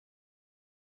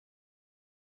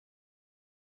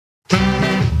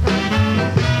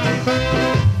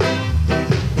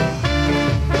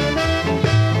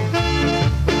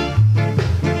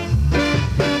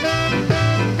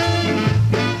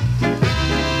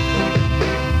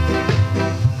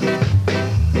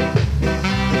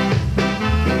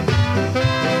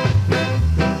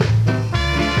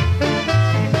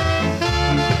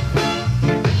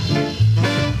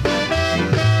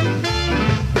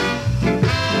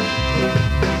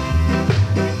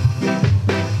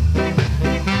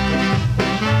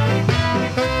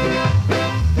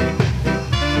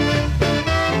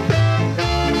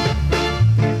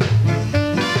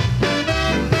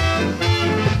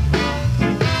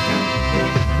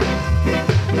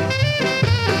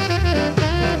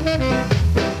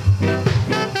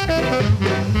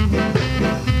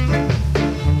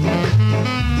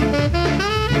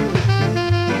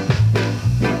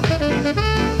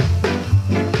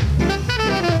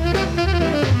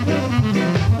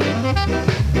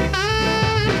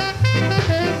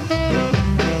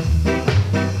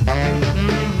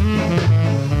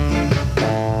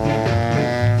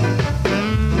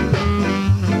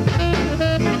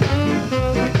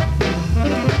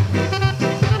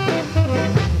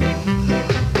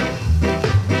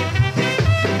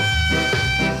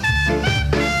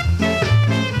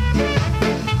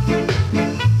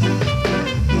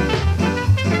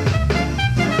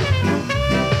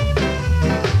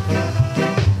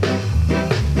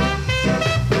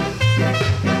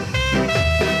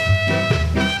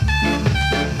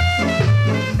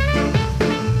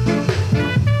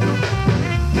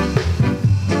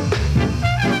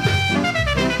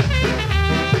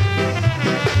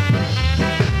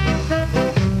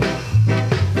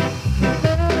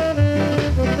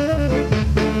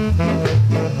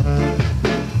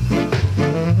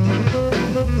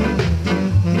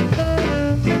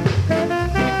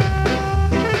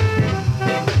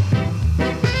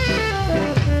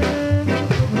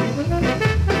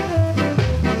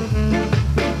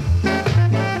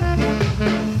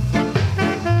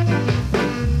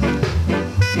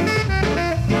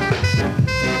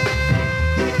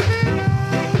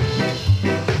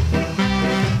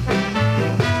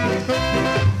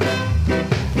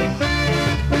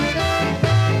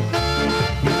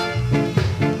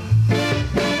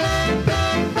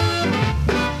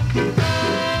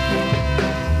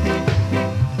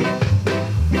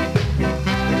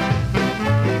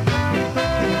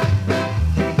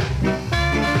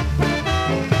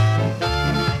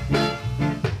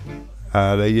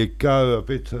There you go, a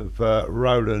bit of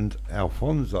Roland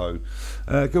Alfonso.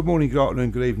 Good morning, good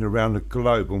afternoon, good evening around the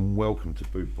globe, and welcome to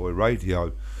Boot Boy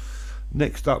Radio.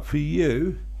 Next up for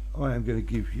you, I am going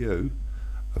to give you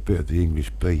a bit of the English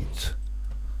beat.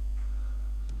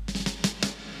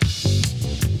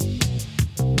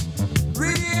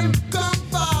 Rhythm, come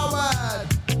forward.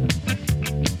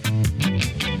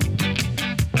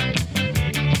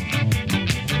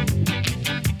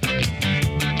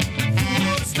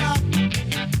 Full stop.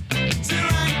 Till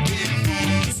I keep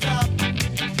full stop.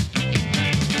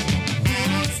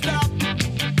 Full stop.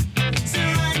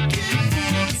 Till I keep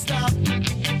full stop.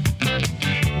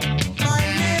 My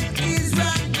name is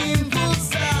ranking full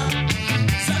stop.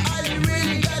 So all you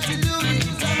really got to do is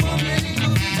use a move your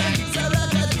little feet and use a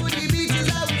rocker to the beaches,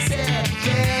 I would say.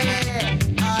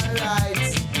 Yeah, alright.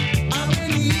 And when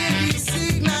you hear the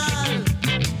signal,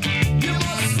 you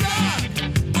must rock.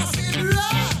 I said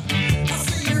rock. I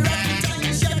say you rock it and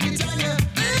you shake it and you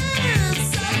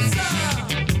salsa.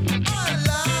 Oh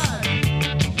Lord.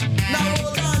 Now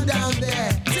hold on down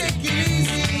there. Take it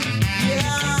easy.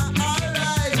 Yeah,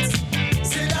 alright.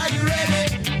 Said are you ready?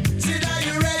 Said are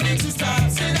you ready to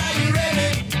start? Said are you ready?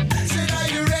 Said are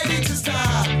you ready to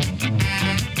start?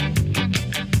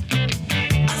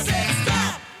 I said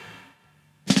stop.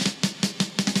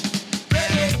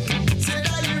 Ready? Said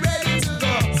are you ready to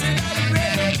go? Said are you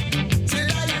ready? Said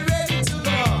are you ready to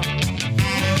go?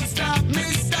 Full stop,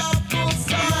 Mr. Full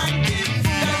stop.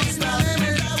 That is my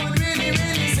limit, I would really,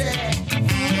 really say.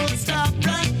 Full stop,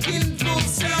 ranking full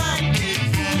stop.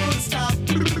 Full stop.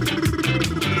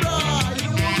 You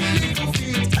move your little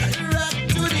feet, rock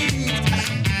to the beat.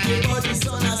 Your body,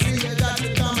 son, I see you got to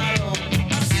come around.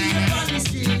 I see you on the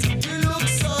street, you look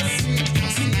so sweet.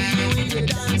 See you with your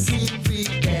dancing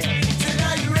feet there. Said,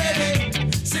 are you ready?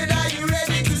 Said, are you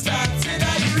ready to start? Said,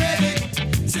 are you ready?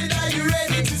 Said, are you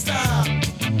ready to start?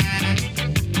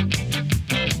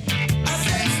 I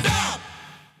said, stop.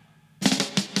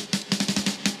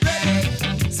 Ready?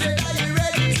 Said, are you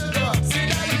ready to go?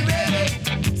 Said, are you ready?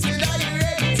 Said, are you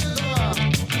ready to go?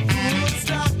 Full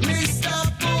stop, Mr.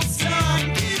 Full stop.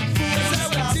 Full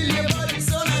stop, till your body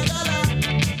so na gala.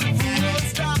 Full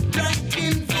stop,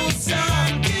 ranking full stop.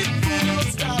 Full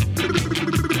stop.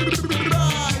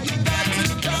 You got to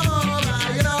come over,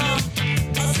 you know.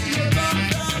 I see you come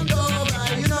down over,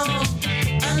 you know.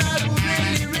 And I will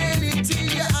really, really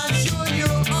teach you and show you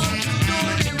how to do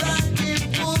the ranking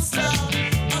full stop.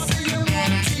 I see you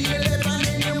move to your left and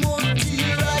then you move to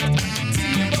your right.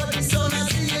 Till your body so na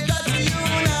see you got to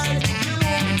unite. You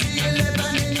move to your left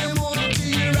and then you move to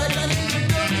your right. And then you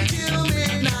don't kill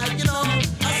midnight, you know.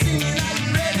 I sing it, are you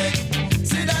ready?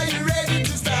 Said, are you ready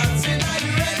to start? Said, are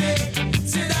you ready?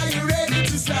 Said, are you ready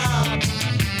to start?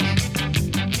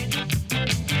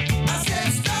 I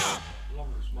said, stop.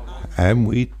 And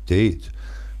we did.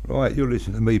 Right, you're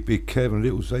listening to me, Big Kev and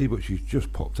Little Zee, but she's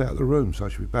just popped out of the room, so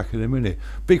she'll be back in a minute.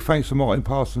 Big thanks to Martin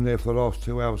Parson there for the last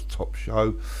 2 hours, top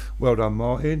show. Well done,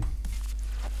 Martin.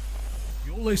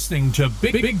 You're listening to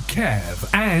Big Kev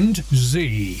and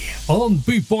Zee on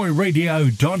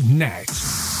bootboyradio.net.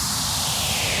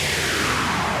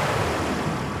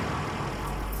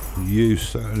 You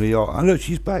certainly are. And look,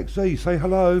 she's back. Zee, say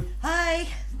hello. Hi.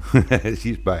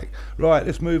 She's back. Right,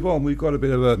 let's move on. We've got a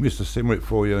bit of Mr. Simrick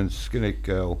for you and Skinhead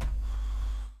Girl.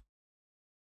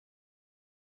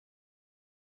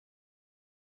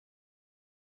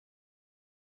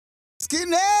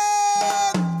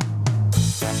 Skinhead!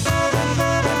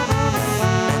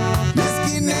 The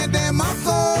skinhead them a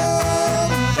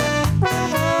come.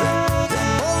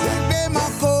 Oh, them a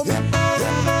come.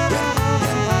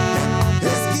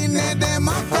 The skinhead them a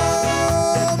come.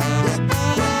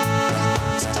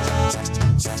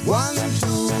 1, 2,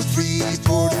 3,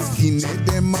 4. The skinhead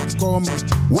them a come.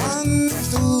 1,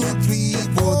 2, 3,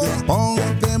 4. The punk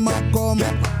them a come.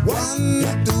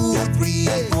 1, 2, 3,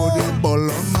 4. The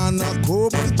bottom man a come.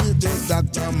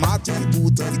 Dr. Martin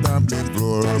Luther stamp the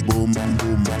floor, boom,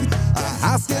 boom. I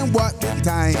ask them what the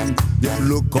time, they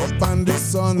look up on the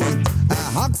sun. I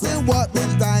ask them what the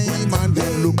time, and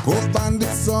they look up on the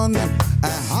sun. I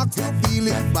ask you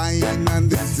feeling fine, and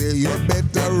they say you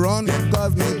better run,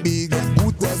 cause me big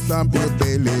boot will stamp your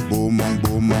belly, boom,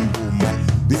 boom, boom.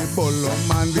 The follow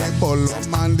man, the follow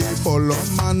man, the follow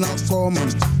man a come.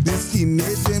 The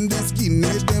skinhead them, the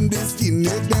skinhead them, the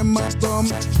skinhead them a come.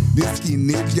 The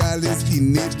skinhead gal, the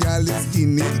skinhead gal, the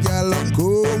skinhead gal a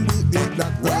come with the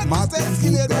Dr. Martin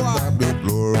Luther stamp the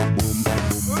floor, boom, boom.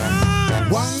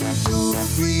 1, 2,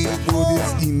 3, 4, the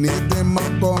skinhead them a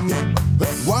come.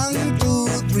 1, 2,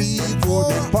 3, 4,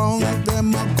 the pound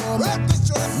them a come.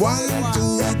 1,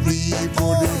 2, 3,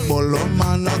 4, the follow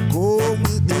man a come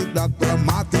with the Dr. Dr.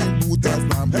 Martin Luther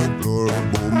stamp the floor.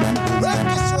 Boom, boom.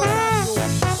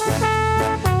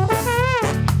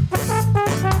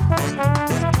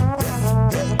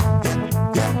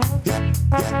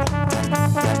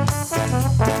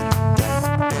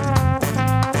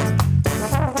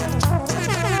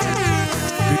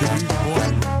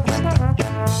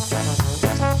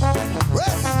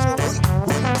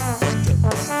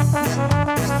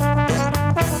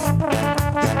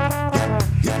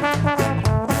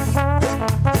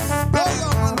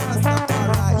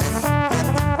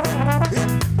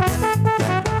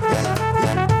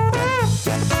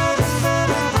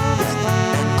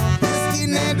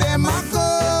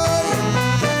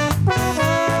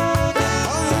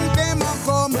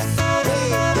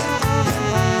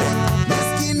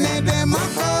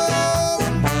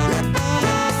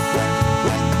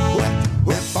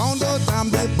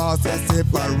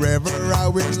 Forever I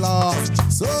will lost.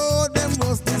 So them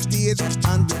was the stage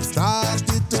and they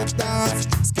started to dance.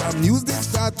 Ska music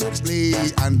start to play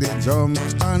and they jump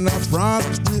on the front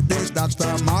with the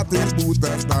Dr. Martin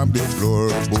Luther stamp the floor.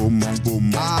 Boom,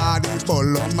 boom. Ah, the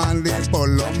follow man, the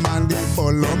follow man, the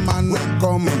follow man will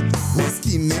come. The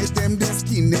skinheads them, the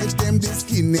skinheads them, the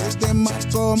skinheads them a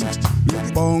come. The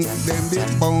punk them, the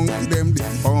punk them, the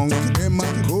punk them a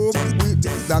come. With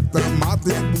the Dr.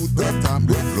 Martin Luther stamp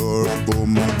the floor.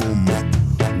 Boom, boom.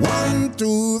 1,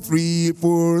 2, 3,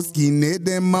 4, skinhead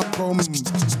them a come.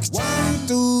 1,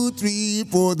 2, 3,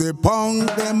 4, the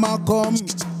punk them a come.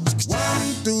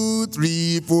 1, 2,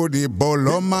 3, 4, the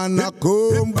bolo man a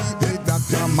come. With the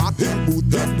Dr. Martin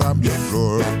Luther stamp the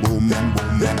floor. Boom,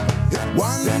 boom.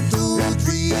 1, 2,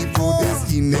 3, 4, the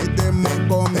skinhead them a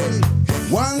come.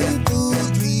 1, 2,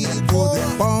 3, 4, the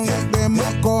punk them a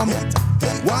come.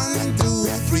 1, 2,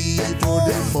 3, 4,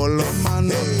 the bolo man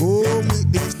a come. With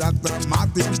the Dr.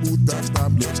 Martin Luther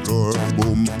stamp the floor.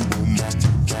 Boom, boom.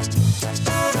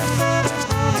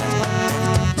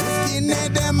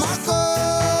 Skinhead them a come.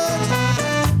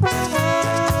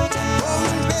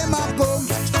 Punk them a come.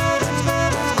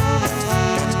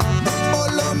 The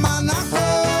bolo man a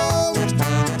come.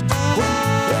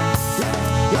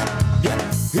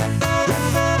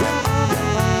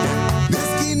 The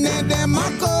skinhead them a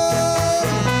come.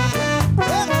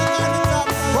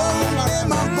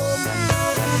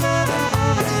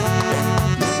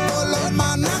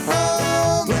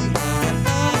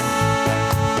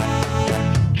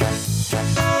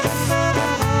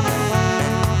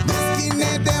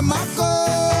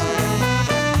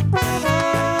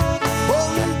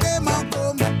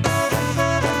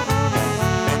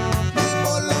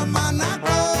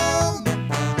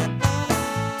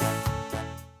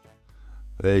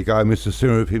 There you go, Mr.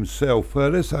 Syrup himself.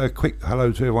 Let's say a quick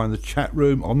hello to everyone in the chat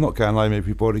room. I'm not going to name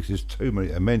everybody because there's too many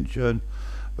to mention.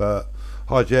 But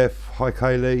hi Jeff, hi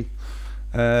Kaylee.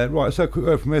 Right, so a quick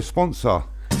word from their sponsor.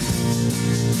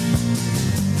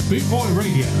 Boot Boy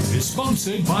Radio is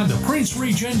sponsored by the Prince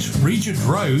Regent, Regent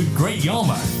Road, Great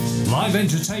Yarmouth. Live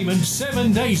entertainment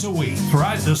 7 days a week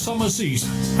throughout the summer season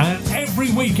and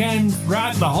every weekend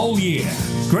throughout the whole year.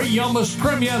 Great Yarmouth's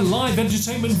premier live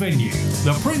entertainment venue,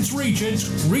 the Prince Regent,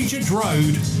 Regent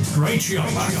Road, Great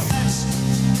Yarmouth.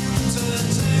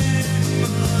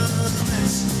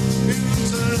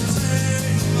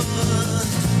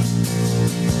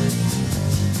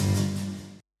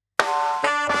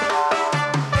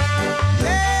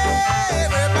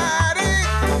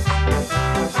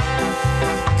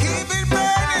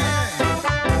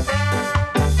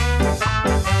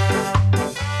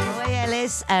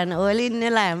 And oil in the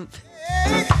lamp.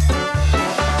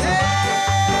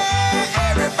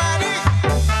 Everybody.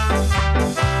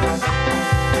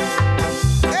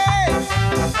 Hey.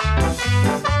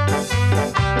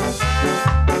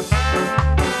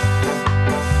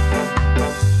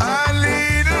 A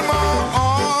little more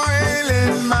oil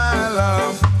in my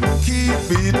love,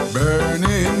 keep it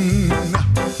burning.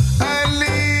 A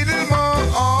little more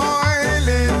oil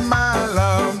in my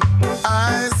love,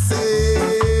 I say.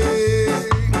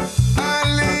 A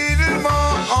little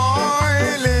more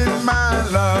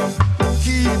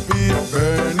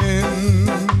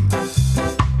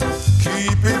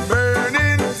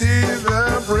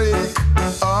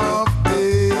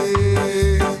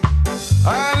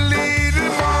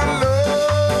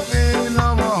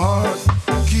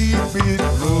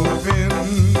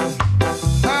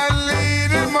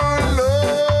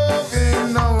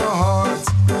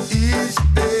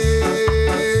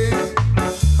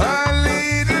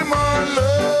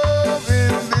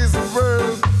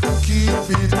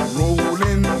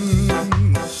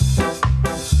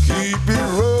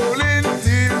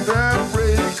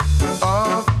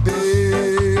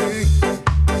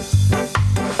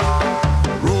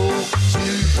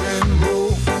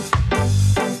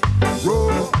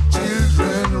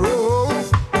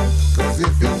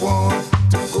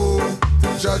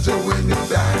judge you when you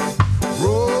die.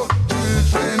 Roll,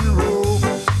 children, roll.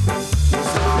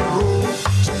 Roll,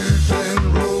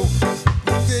 children, roll.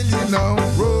 Tell you now,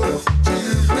 roll,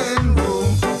 children, roll.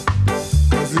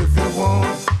 'Cause if you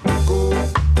want to go,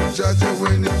 judge you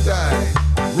when you die.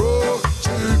 Roll,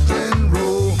 children,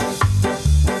 roll.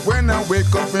 When I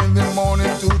wake up in the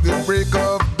morning to the break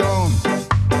of dawn,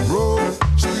 roll,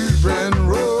 children,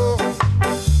 roll.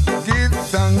 Give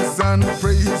thanks and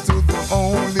praise to the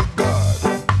only God.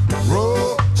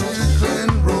 Roll,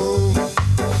 children, roll.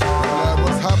 Well, I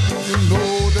was happy to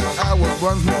know that I was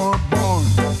once more born.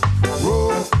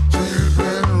 Roll,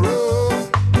 children, roll.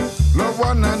 Love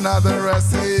one another, I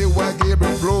say, while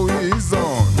Gabriel blow his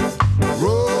on.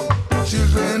 Roll,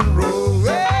 children, roll.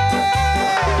 Hey!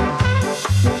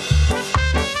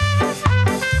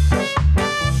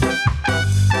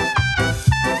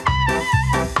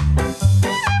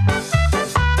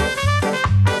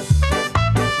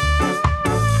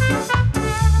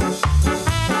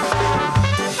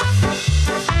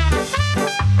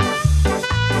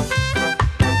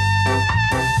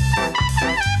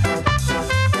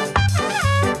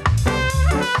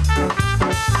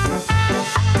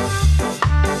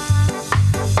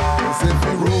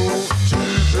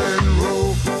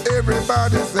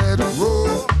 Everybody said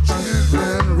roll,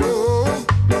 children, roll.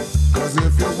 'Cause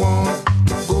if you want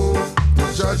to go, to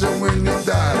judge you when you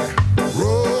die.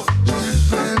 Roll,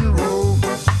 children, roll.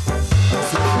 I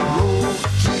said roll,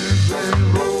 children,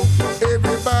 roll.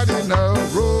 Everybody now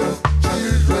roll,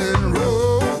 children,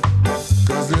 roll.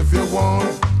 'Cause if you want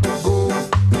to go,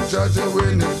 to judge you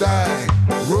when you die.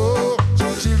 Roll,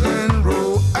 children,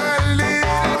 roll. A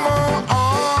little more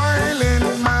oil in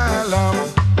my lamp.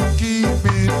 Keep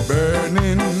it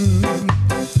burning.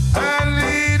 A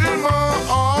little more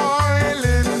oil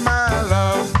in my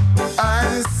love, I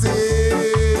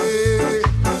say.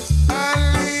 A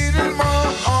little more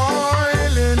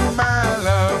oil in my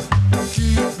love.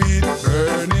 Keep it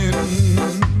burning.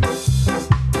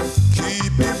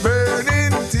 Keep it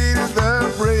burning till the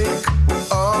break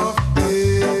of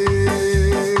day.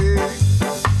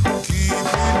 Keep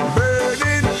it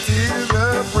burning till the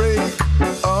break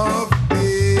of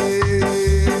day.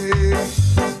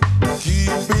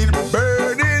 Keep it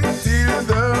burning till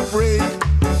the break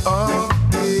of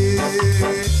day.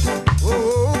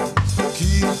 Oh,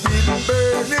 keep it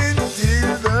burning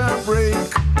till the break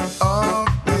of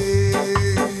day.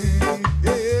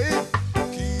 Yeah.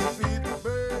 Keep it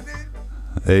burning.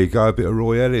 There you go, a bit of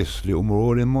Roy Ellis, little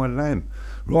more oil in my lamp.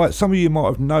 Right, some of you might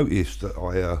have noticed that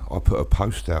I put a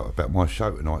post out about my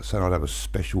show tonight saying I'd have a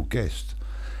special guest,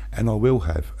 and I will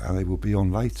have, and they will be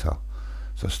on later.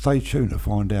 So stay tuned to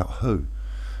find out who.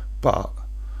 But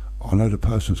I know the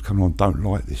person that's coming on don't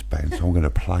like this band, so I'm going to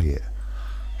play it.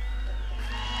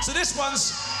 So this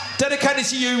one's dedicated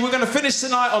to you. We're going to finish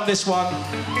tonight on this one,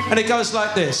 and it goes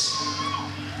like this.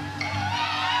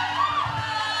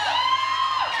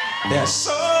 There's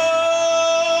so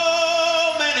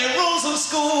many rules in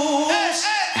schools.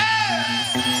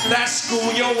 That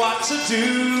school you what to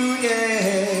do,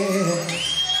 yeah.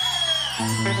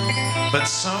 But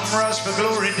some rush for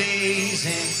glory days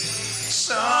and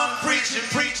some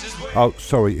preachers. Oh,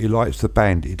 sorry, he likes the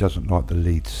band, he doesn't like the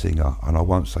lead singer, and I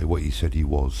won't say what he said he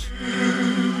was. Everybody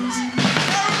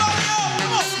up,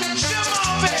 come on, come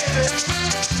on, baby.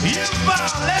 You bow,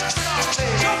 let's go,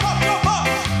 baby. Jump up, jump up,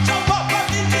 jump up,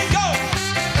 in you go.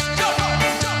 Jump up,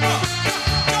 jump up,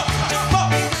 jump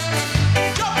up,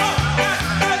 jump up,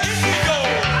 and in you go.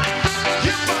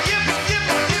 Yippa, yippa,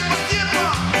 yippa, yippa, yippa.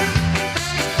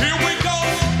 Here we go,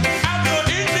 and the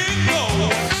indigo.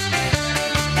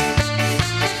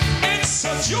 It's a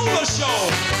jeweler show.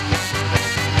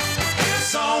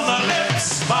 It's on the lips,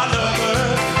 my lover.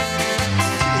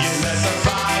 You let the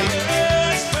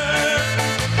fires burn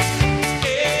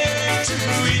into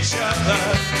each other.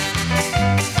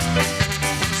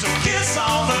 So kiss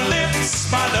on the lips,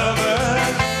 my lover.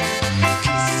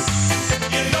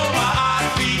 You know my heart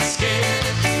beats scared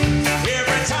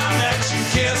every time that you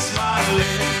kiss my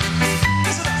lips.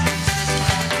 Listen up.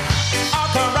 I'll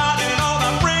come riding on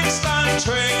a Brixton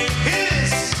train.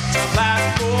 It's a black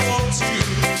bolt to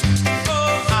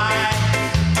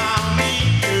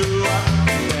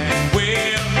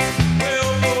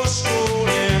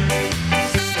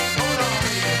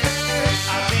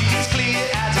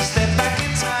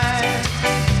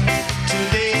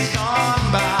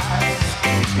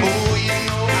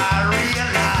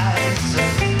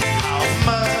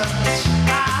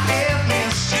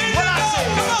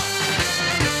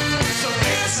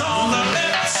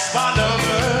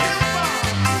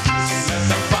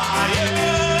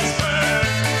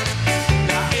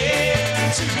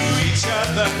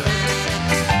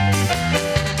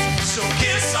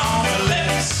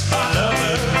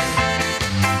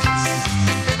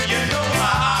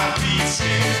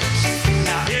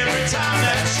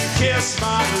kiss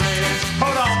my lips.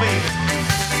 Hold on, baby.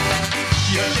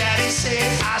 Your daddy said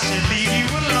I should leave you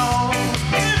alone.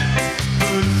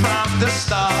 Good from the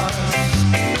start.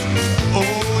 Oh,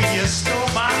 you stole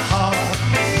my heart.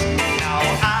 Now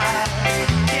I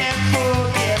can't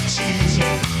forget you.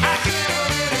 I can't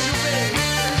forget you, baby.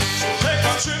 So take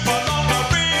a trip along the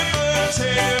river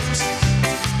Thames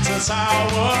to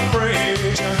Tower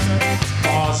Bridge.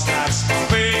 'Cause that's my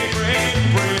favorite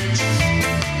bridge.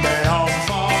 Head home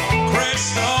for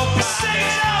Crystal Palace. Sing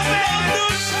it out, baby.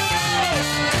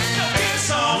 Kiss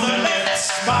on the lips,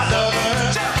 my lover.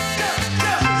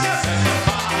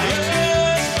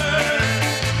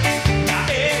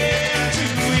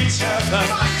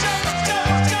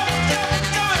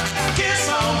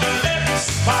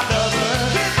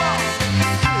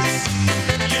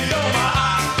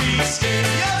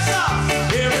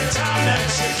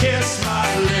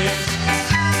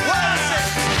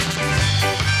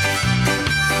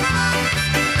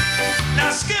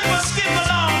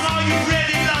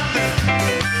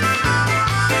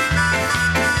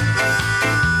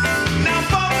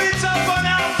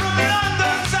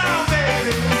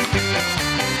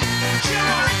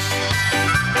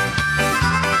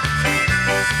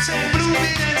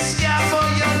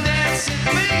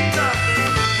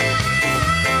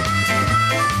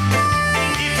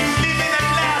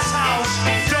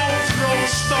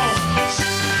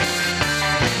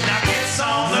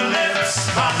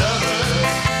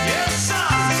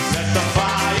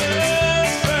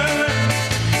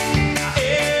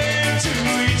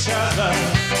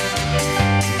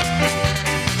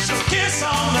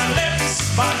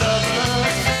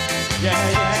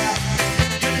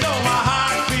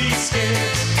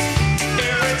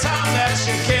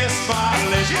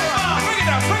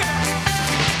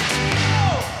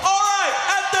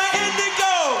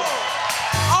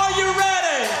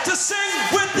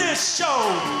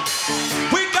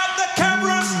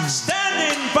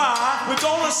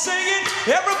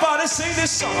 Everybody sing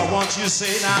this song. I want you to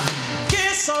say now.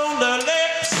 Kiss on the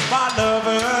lips, my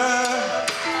lover.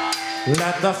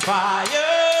 Let the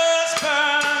fires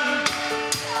burn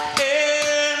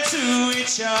into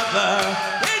each other.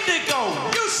 Indigo,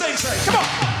 you sing, come on.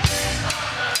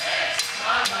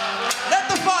 Let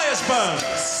the fires burn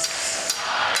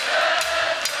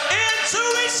into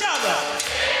each other.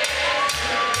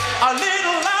 A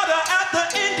little louder at the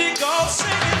indigo,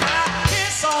 sing it now.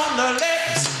 Kiss on the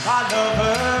lips, my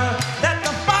lover. Let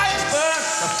the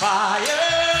fires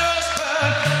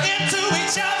burn into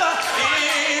each other,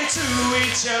 into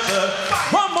each other.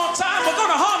 One more time, we're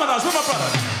gonna harmonize with my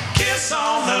brother. Kiss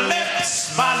on the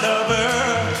lips, my lover.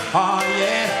 Oh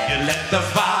yeah, you let the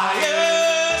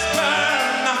fires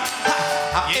burn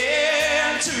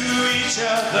into each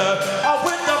other. Oh,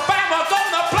 with the band, we're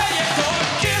gonna play it good.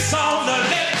 Kiss on the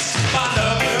lips, my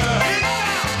lover.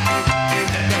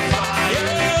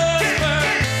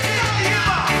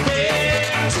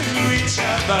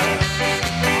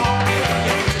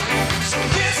 So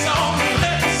kiss on the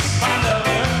lips, my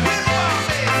lover.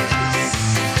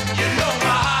 You know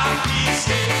my heart beats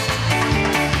here.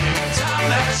 Every time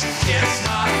that you kiss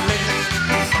my lips.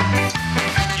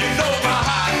 You know my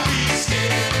heart beats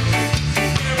here.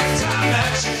 Every time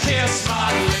that you kiss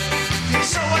my lips.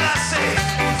 So when I say,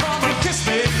 come and kiss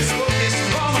me,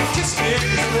 come and kiss me,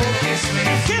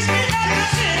 kiss me at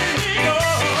the indigo.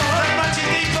 Very much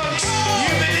indeed, folks.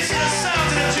 You've been listening to the sound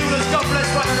of the jewelers. God bless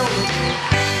one and all.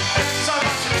 So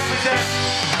much for coming down.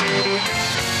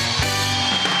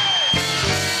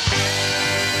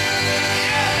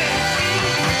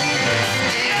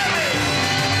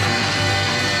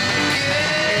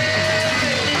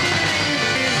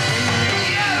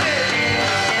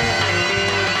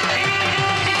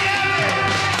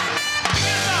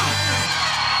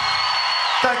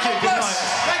 Thank you. Good night.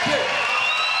 Thank you.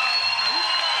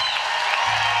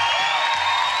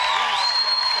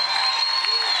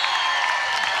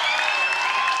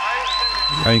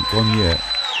 Ain't gone yet.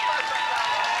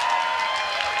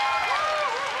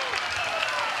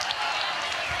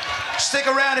 Stick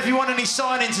around if you want any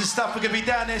signings and stuff. We're going to be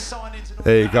down there signing.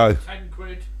 There you go. 10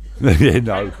 quid. Yeah,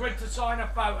 no. 10 quid to sign a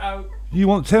photo. You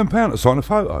want £10 to sign a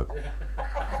photo?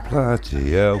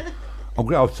 Bloody hell. I'm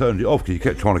glad I've turned it off because you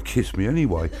kept trying to kiss me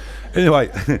anyway. Anyway,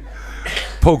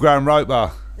 Paul Graham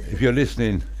Roper, if you're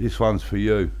listening, this one's for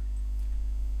you.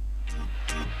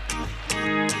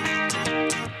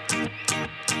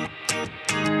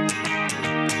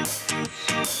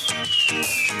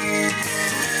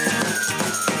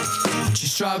 She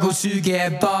struggled to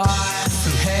get by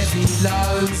through heavy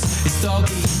loads. It's dog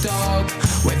eat dog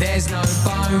where there's no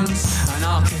bones, and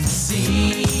I can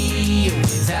see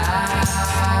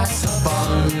without a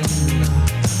bone.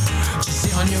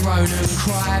 on your own and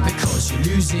cry because you're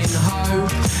losing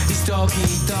hope. It's doggy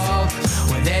dog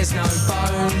where there's no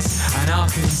bones, and I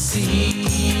can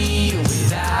see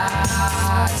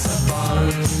without a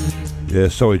bone. Yeah,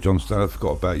 sorry, John Stan, I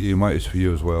forgot about you, mate. It's for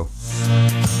you as well.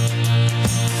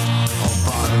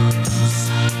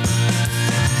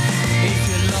 If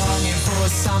you're longing for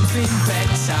something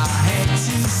better, head to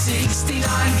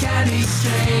 69 Candy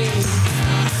Street.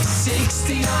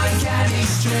 69 Candy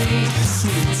Street,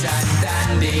 sweet and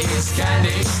dandies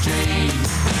Candy Street.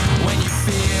 When you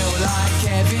feel like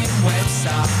Kevin Webster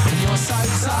and you're so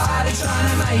tired of trying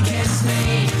to make ends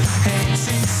meet, head to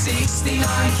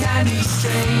 69 Candy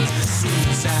Street,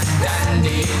 sweet and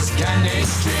dandies Candy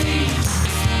Street.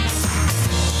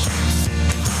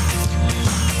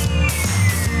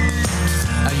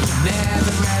 And you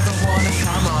never ever wanna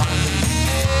come home.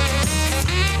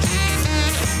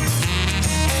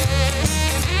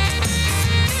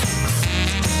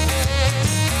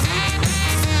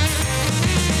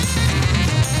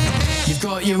 You've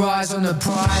got your eyes on the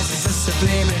prize, it's a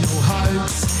subliminal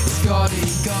hoax. It's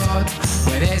God,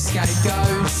 where there's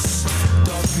scapegoats.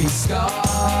 Doggy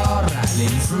scar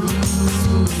rattling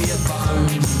through your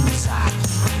bones.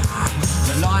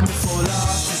 The line before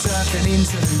last is circling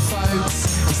into folks.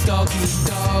 It's doggy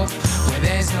dog, where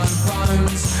there's no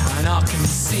bones, and I can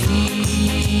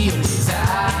see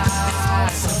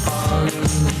without a bone.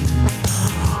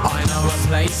 I know a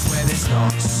place where there's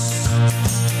lots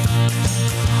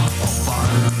of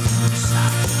bones.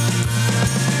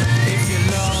 If you're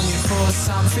longing for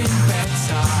something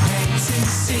better, head to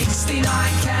 69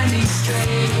 Candy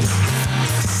Street.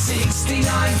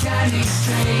 69 Candy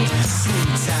Street,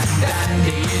 sweet and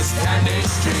dandy is Candy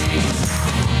Street.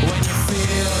 When you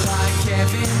feel like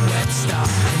Kevin Webster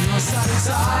and you're so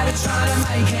tired of trying to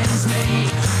make ends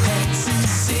meet, head to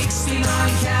 69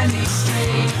 Candy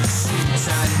Street, sweet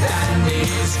and dandy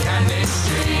is Candy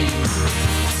Street.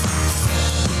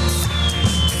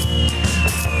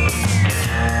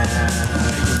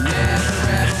 You never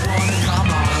ever wanna come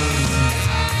home.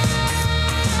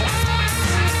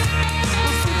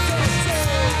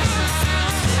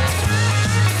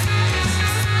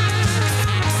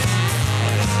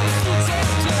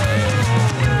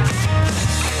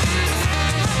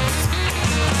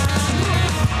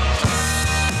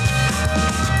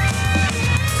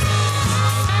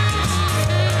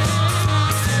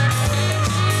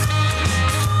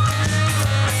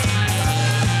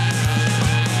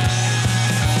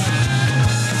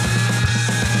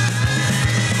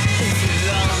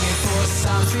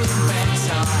 Something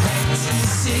better, head to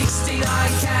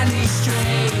 69 Candy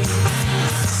Street.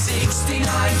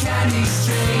 69 Candy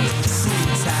Street,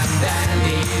 sweet and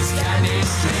dandy is Candy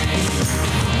Street.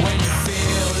 When you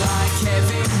feel like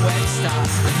Kevin Webster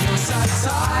and you're so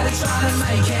tired of trying to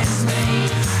make ends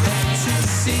meet, head to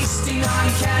 69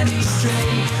 Candy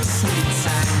Street, sweet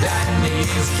and dandy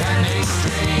is Candy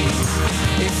Street.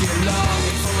 If you're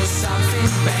longing for something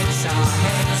better,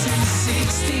 head to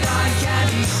 69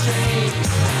 Candy Street.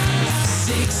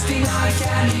 69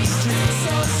 Candy Street,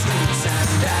 so sweet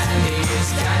and dandy is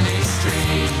Candy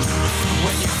Street.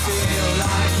 When you feel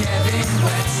like Kevin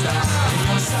Webster and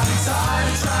you're so tired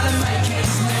of trying to make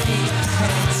ends meet,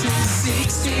 head to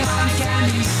 69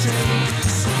 Candy Street.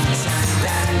 Sweet and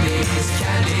dandy is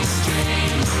Candy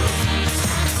Street.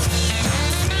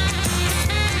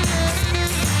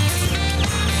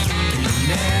 You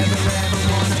never ever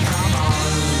wanna come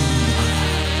home.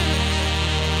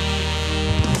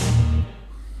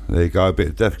 There you go, a bit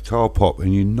of death guitar pop,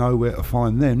 and you know where to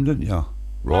find them, don't you?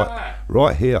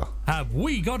 Right here. Have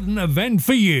we got an event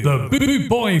for you? The Boot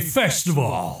Boy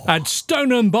Festival at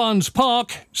Stoneham Barnes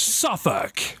Park,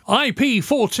 Suffolk. IP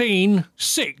 14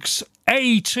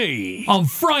 6AT on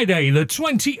Friday the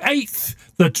 28th,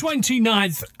 the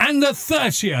 29th and the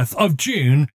 30th of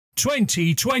June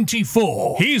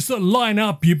 2024. Here's the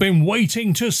lineup you've been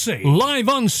waiting to see. Live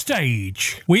on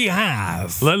stage, we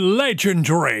have the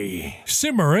legendary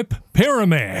Simmerip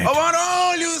Pyramid. I want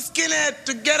all you skinheads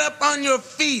to get up on your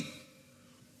feet.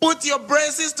 Put your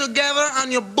braces together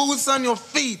and your boots on your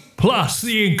feet. Plus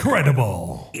the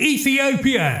incredible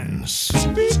Ethiopians.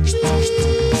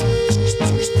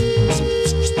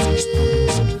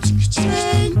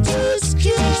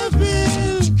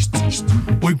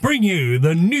 We bring you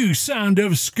the new sound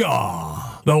of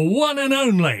ska, the one and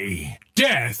only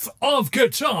Death of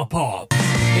Guitar Pop.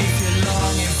 If you're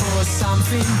longing for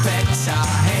something better,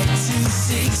 head to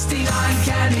 69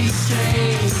 Candy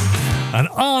Street. And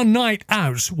our night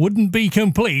out wouldn't be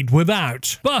complete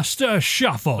without Buster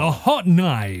Shuffle, the Hot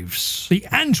Knives, the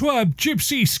Antwerp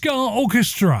Gypsy Ska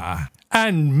Orchestra,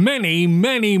 and many,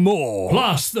 many more.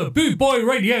 Plus the Boot Boy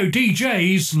Radio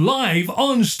DJs live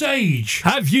on stage.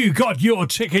 Have you got your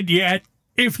ticket yet?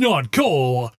 If not,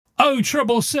 call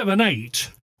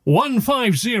 07778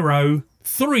 150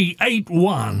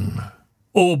 381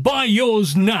 or buy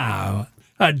yours now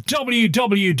at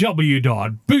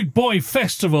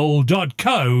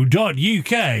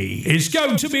www.bootboyfestival.co.uk. It's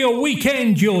going to be a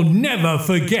weekend you'll never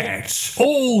forget.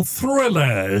 All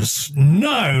thrillers,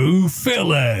 no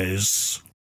fillers.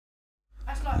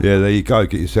 Yeah, there you go.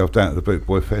 Get yourself down to the Boot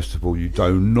Boy Festival. You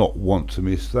do not want to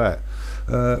miss that.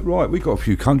 Right, we've got a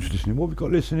few countries listening. What have we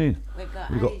got listening? We've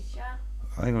got We've got- Asia.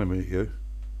 Hang on a minute, you.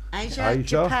 Asia,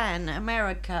 Japan,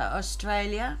 America,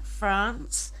 Australia,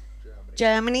 France,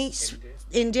 Germany,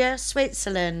 India,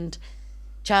 Switzerland,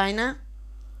 China,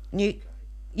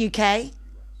 UK,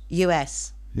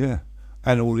 US. Yeah,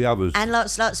 and all the others. And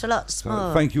lots So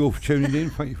more. thank you all for tuning in.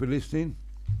 Thank you for listening.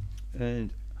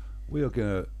 And we are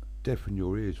going to deafen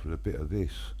your ears with a bit of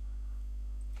this.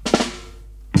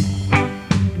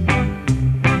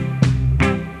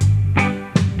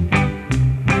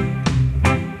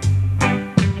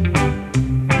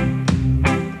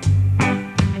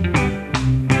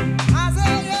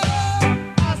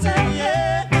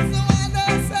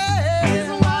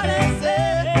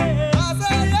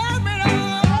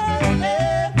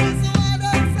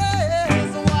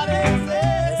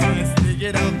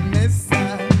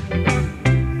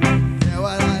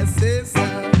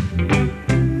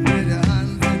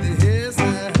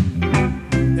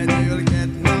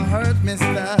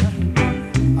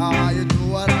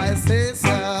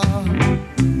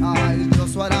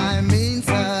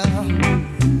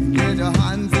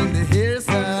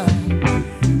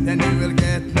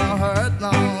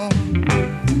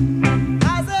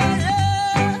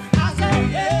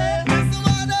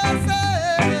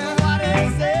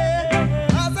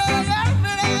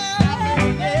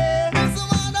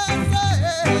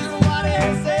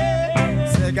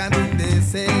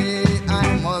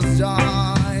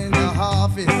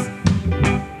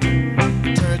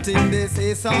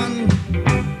 Son,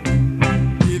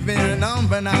 give me your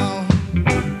number now.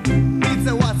 It's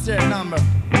a what's your number?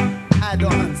 I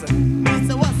don't answer.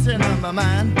 It's a what's your number,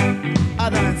 man? I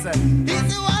don't answer.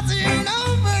 It's a what's your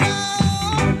number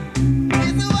now?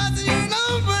 It's a what's your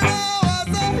number now? I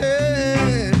say,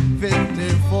 hey,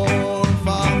 54,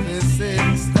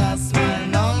 46, that's my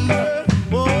number.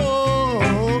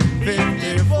 Whoa,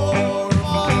 54,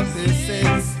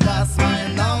 46, that's my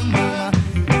number.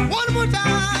 One more time.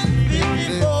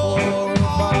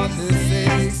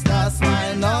 46, that's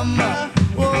my number.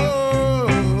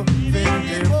 Whoa,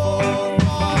 54,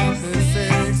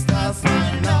 46, that's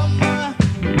my number.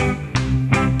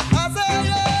 I say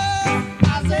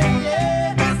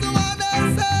yeah, that's the one they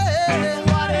say,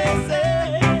 what they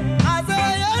say. I say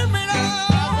yeah, me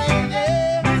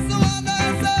now, that's the one they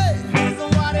say, that's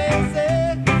what they say.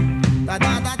 Da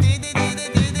da da di di di di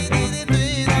di di di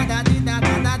di da da di da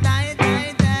da da da da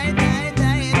da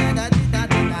da da da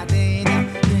da da di.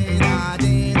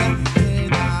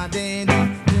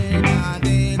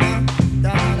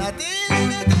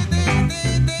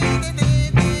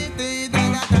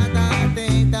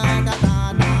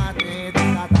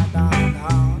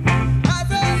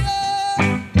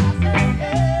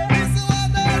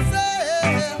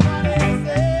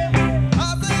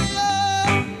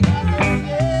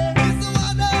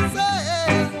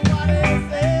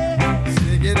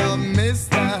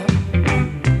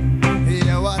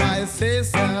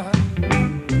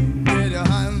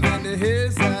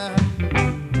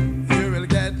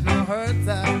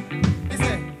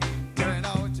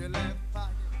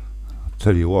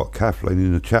 Tell you what, Kathleen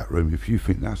in the chat room, if you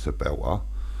think that's a belter,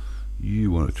 you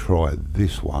want to try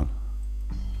this one.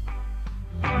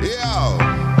 Yo, you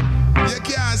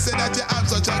can't say that you have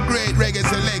such a great reggae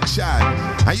selection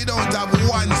and you don't have 1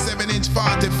 7-inch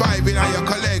 45 in your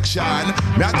collection.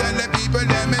 Me I tell the people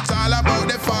them it's all about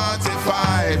the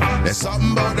 45. There's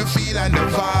something about the feel and the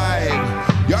vibe.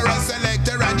 You're a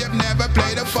selector and you've never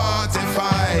played a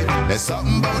 45. There's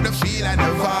something about the feel and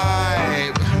the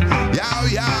vibe. Yow,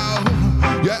 yow.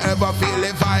 You ever feel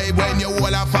the vibe when you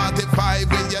hold a 45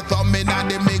 with your thumb in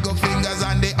and the middle fingers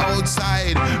on the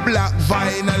outside? Black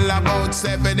vinyl about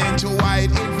 7-inch wide.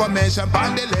 Information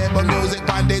on the label, music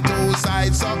on the 2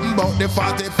 sides. Something about the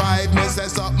 45, me say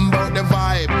something about the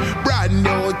vibe. Brand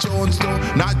new tunes too,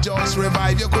 not just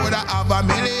revive. You coulda have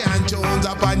 1,000,000 tunes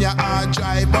up on your hard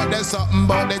drive, but there's something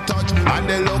about the touch and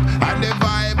the look and the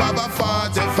vibe of a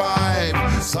 45.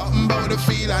 Something about the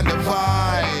feel and the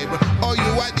vibe. Oh,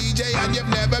 you a DJ and you've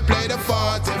never played a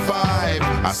 45.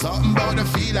 Something about the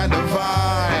feel and the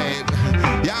vibe.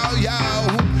 Yow, yow.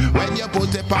 When you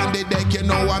put it on the deck, you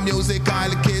know a musical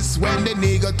kiss. When the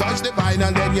nigga touch the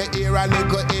vinyl, then you hear a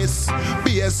little hiss.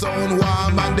 Bass sound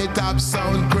warm and the top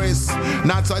sound crisp.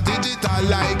 Not so digital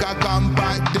like a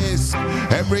compact disc.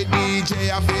 Every DJ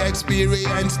have to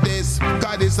experience this,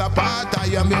 cause it's a part of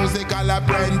your musical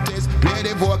apprentice. Play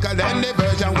the vocal, then the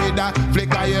version with a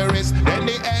flick of your wrist. Then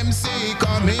the MC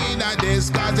come in at this,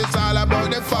 cause it's all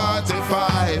about the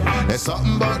 45. There's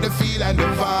something about the feel and the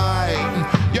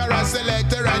vibe. You're a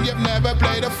selector and you've never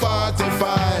played a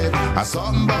 45. There's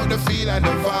something about the feel and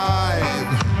the vibe.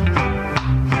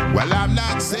 Well, I'm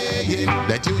not saying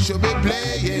that you should be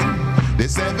playing the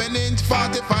 7-inch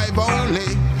 45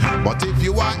 only, but if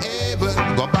you are able,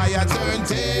 go buy a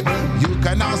turntable. You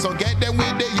can also get them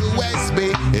with the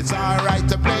USB. It's alright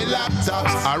to play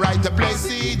laptops, alright to play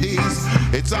CDs.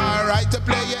 It's alright to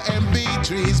play your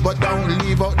MP3s, but don't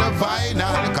leave out the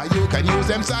vinyl, cause you can use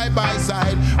them side by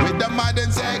side with the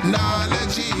modern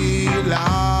technology,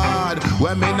 Lord.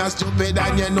 Well, me not stupid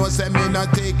and you know say me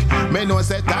not tick. Me know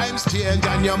say times change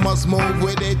and you must move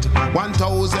with it.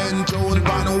 1,000 tunes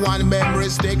on one memory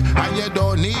stick, and you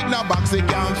don't need no box, it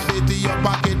can fit in your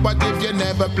pocket. But if you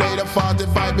never played a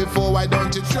 45 before, why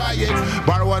don't you try it?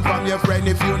 Borrow one from your friend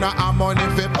if you not have money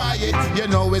if you buy it. You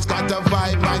know it's got a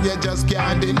vibe and you just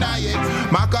can't deny it.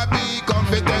 Maccabee come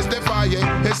to testify it.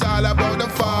 It's all about the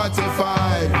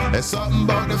 45. There's something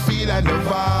about the feel and the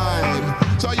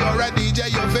vibe. So you're a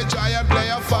DJ, you fit try and play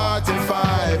a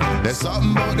 45. There's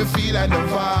something about the feel and the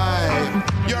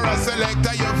vibe. You're a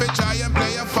selector, you fit try and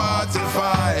play a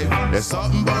 45. There's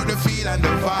something about the feel and the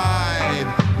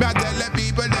vibe. Me I tell the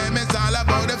people them it's all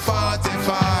about the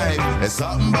 45. There's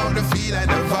something about the feel and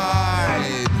the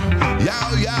vibe. Yo,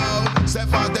 yo, say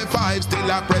 45 still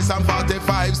a press and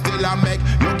 45 still a make.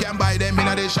 You can buy them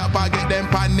in the shop or get them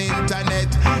on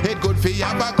internet. It good for you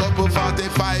have a couple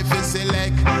 45 to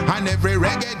select. And every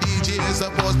reggae DJ is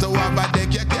supposed to have a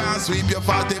deck. You can't sweep your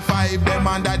 45 them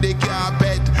under the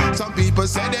carpet. Some people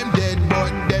say them dead,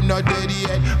 but them not dead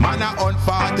yet. Man I on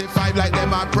 45 like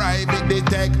them a private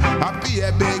detect. I pay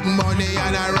big money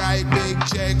and I write big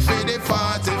check for the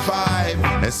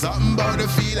 45. There's something about the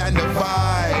feel and the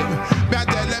vibe. Me I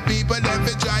tell the people them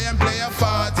to try and play a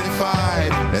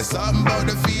 45. There's something about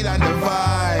the feel and the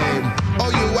vibe. Oh,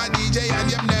 you a DJ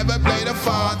and you've never played a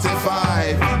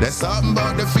 45. There's something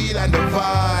about the feel and the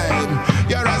vibe.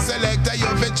 You're a selector, you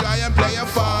fit try and play a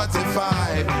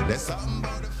 45. There's something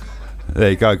about the feel.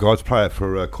 There you go, guys. Play it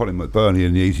for Colin McBurney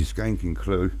and the Easy Skanking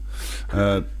crew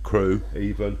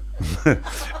even.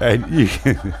 And you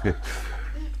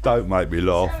don't make me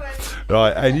laugh.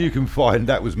 Right, and you can find,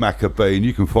 that was Maccabee, and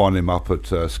you can find him up at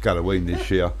Scalloween this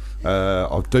year.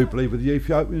 I do believe with the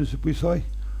Ethiopians, did we say?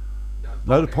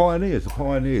 No, the Pioneers.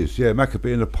 Yeah,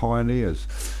 Maccabee and the Pioneers.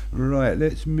 Right,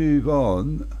 let's move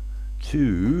on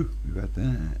to, we've had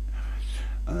that.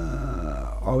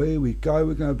 Here we go,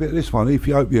 we're going to bit this one,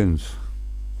 Ethiopians.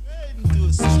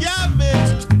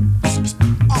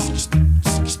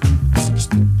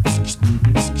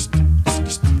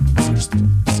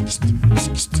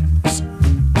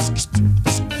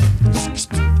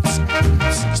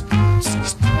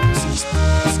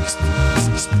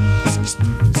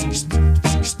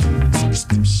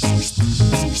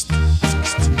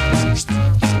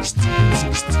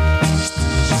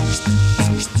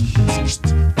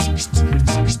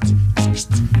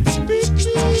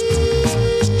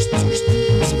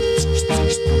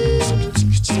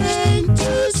 Change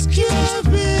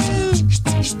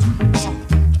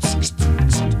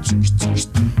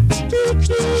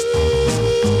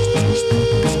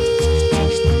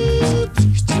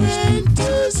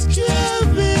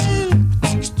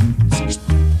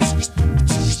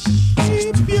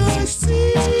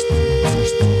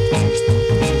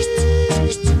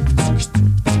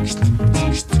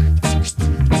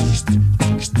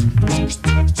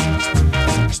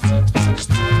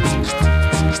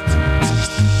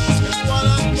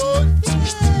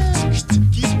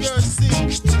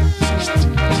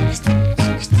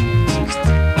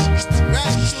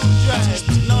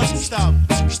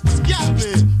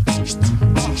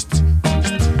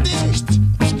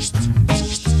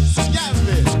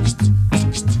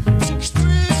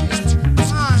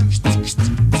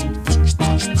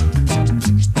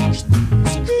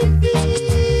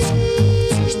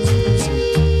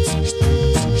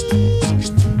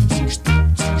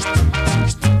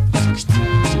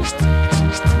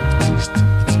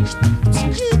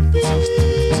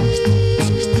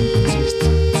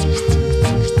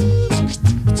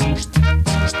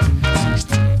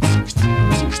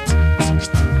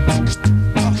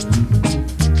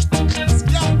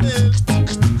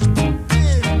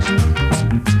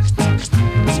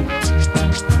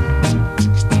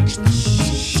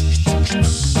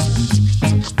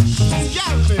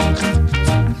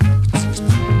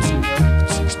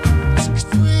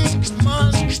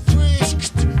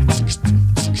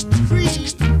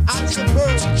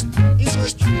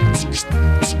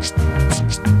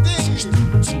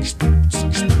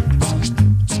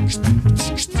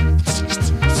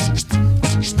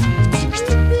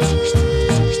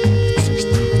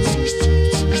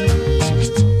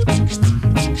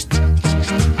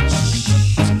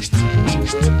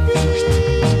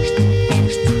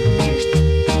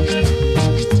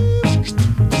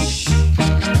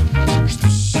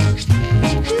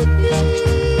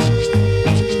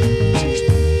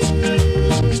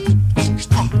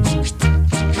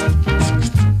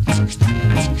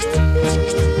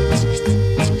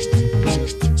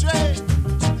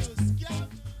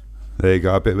There you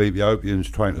go, a bit of Ethiopians,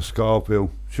 train to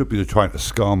Scarville. Should be the train to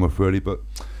Skarmouth really, but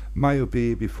may will be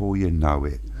here before you know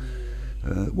it.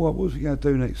 What was we going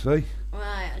to do next, see?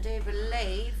 Right, I do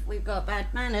believe we've got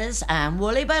Bad Manners and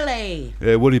Woolly Bully.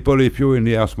 Yeah, Woolly Bully, if you're in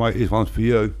the house, mate, this one's for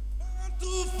you. 1,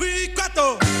 2, 3,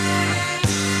 4.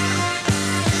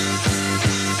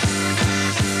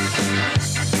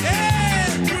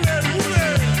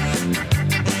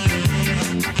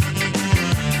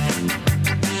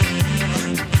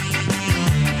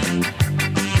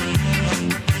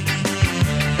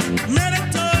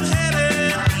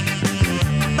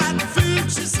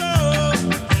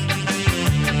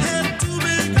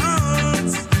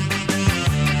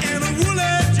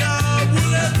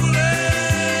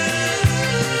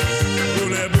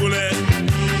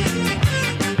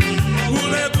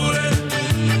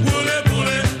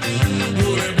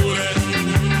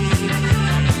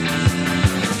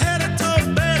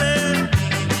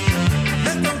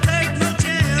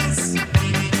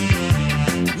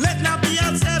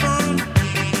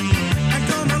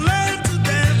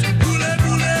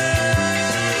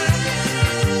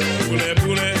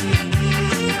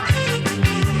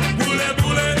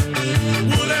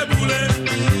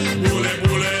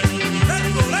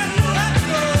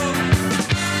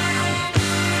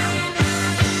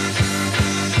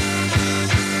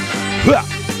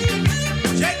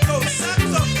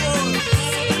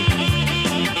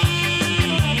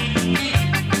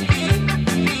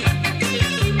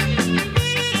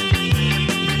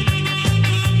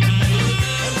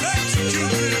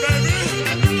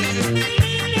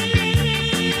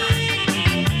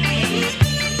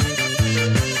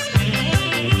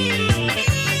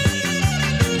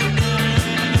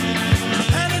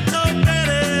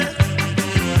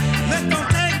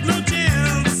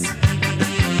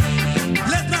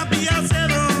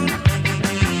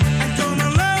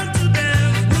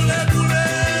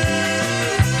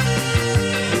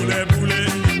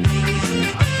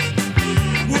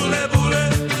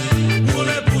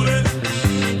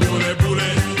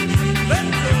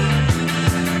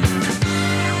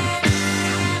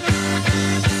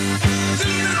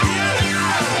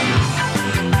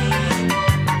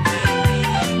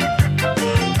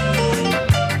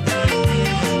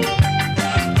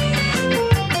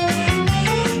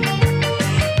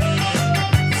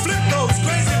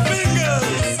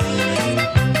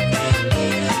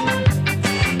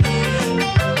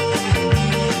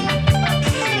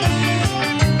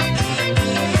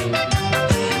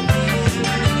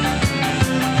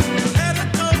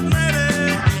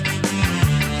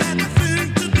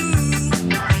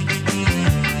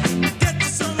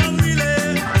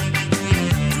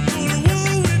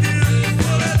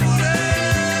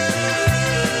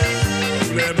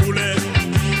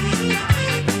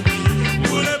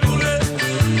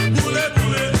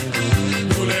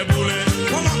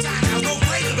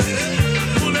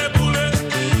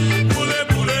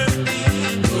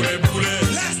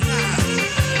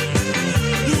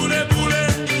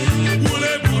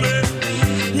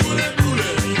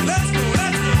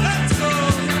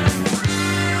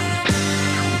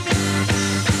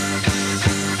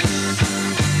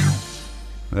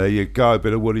 There you go, a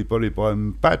bit of Woolly Bully by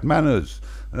Bad Manners.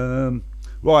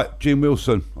 Right, Jim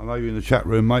Wilson, I know you're in the chat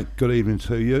room, mate. Good evening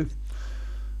to you.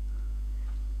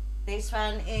 This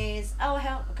one is, oh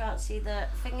help, I can't see the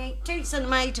thingy. Toots and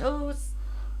Tomatoes.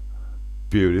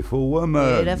 Beautiful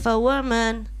woman. Beautiful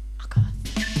woman.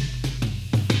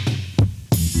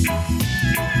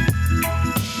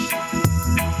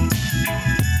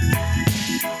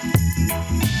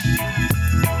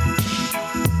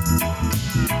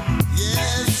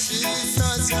 Yes, she's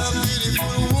such a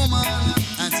beautiful woman,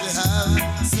 and she have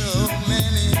so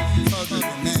many ugly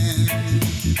men.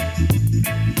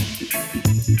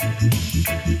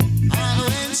 And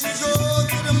when she go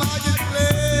to the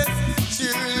marketplace,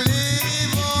 she'll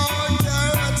leave all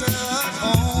dirt at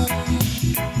home.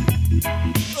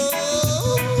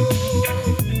 Oh,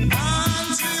 and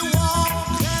she walk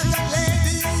like a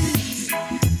lady,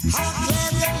 act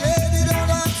like a lady, don't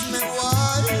ask me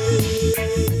why.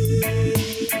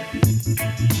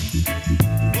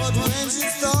 But when she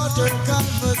start her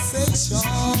conversation,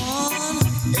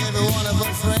 every one of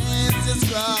her friends is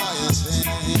crying.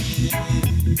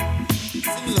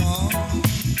 Sing along.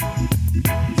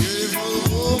 Beautiful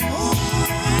woman,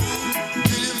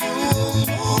 beautiful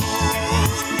woman,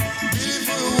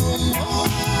 beautiful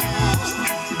woman,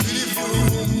 beautiful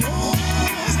woman,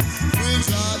 we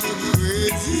drive you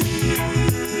crazy.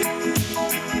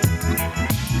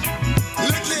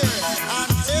 Look here,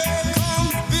 and here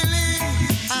comes Billy,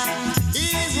 and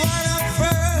he's one of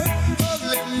her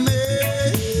ugly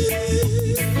men.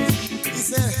 He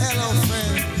said, hello,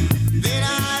 friend.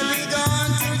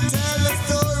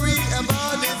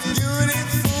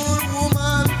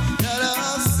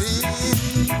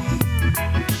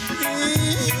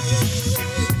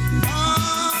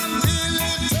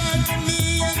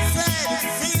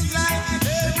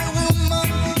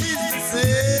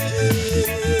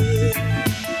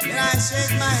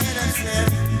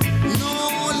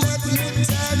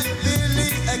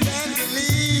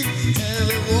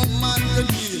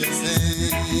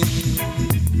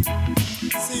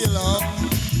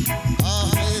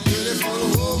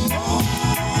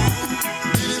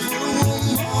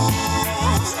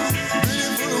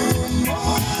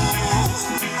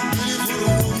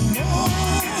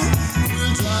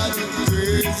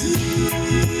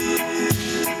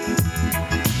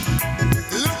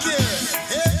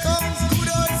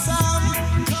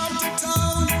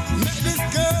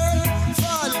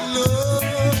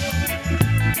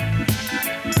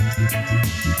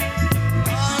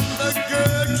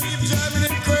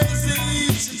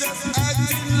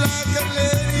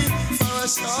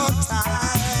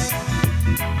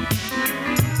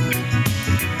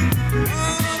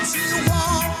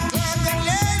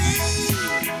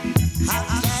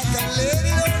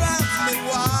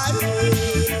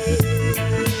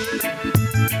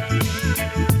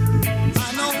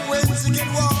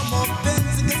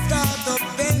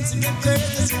 get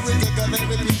crazy, she will take off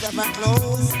every piece of her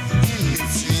clothes in the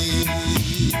street.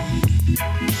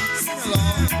 Sing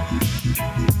along.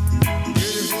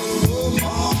 Beautiful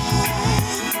woman,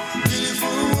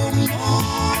 beautiful woman,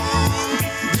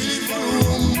 beautiful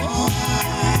woman,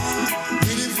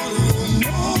 beautiful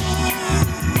woman,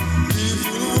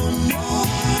 beautiful woman,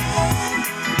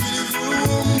 beautiful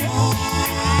woman,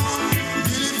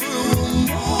 beautiful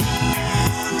woman,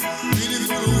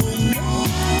 beautiful woman,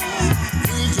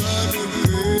 will drive you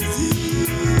crazy.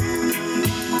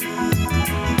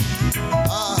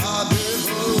 Ah,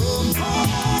 beautiful woman,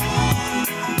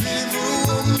 beautiful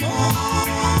woman,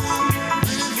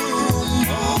 beautiful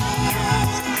woman,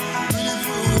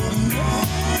 beautiful woman,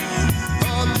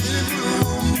 ah, beautiful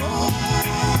woman,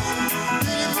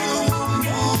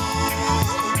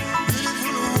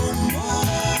 beautiful woman,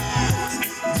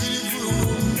 beautiful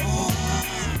woman.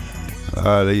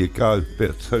 There you go, bit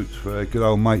of toots for good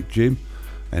old mate Jim,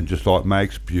 and just like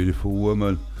Mag's beautiful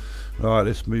woman. Right,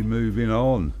 let's be moving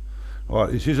on.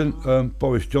 Right, this isn't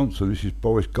Boris Johnson, this is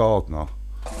Boris Gardner.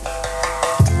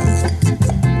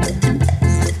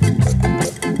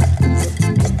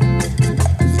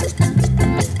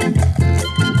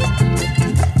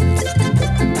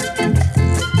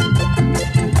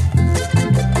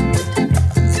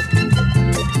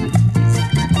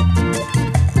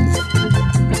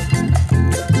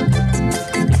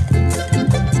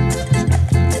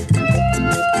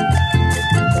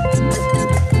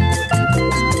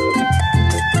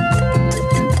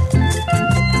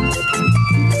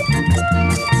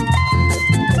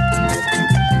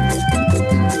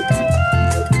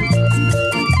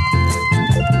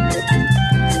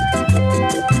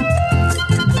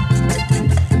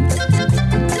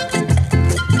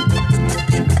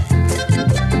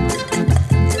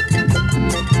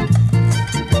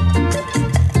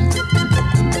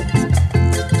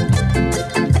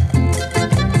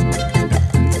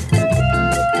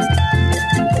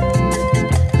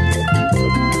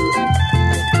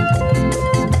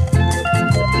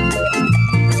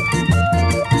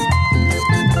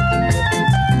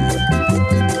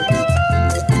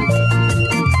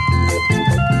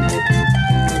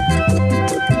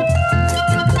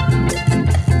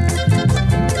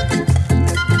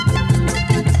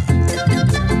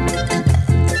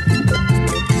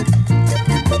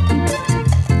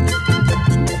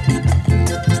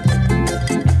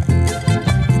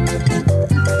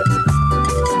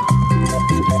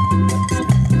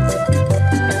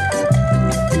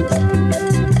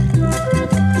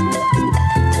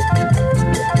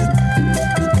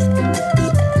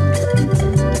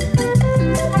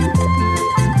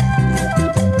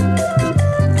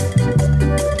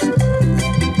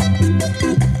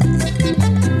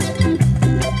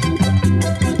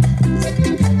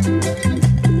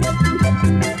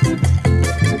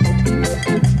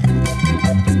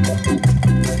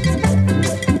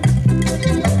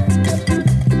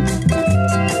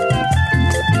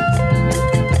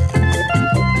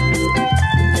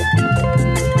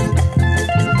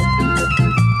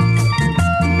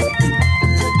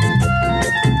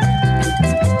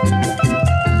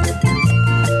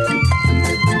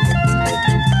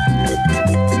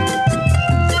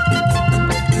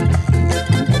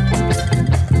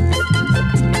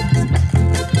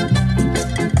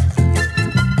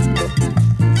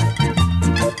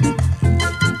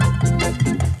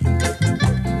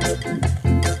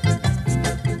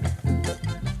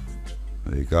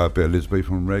 A bit of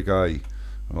Elizabethan reggae.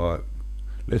 Right,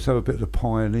 let's have a bit of the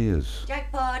Pioneers.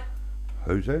 Jackpot.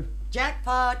 Who's that?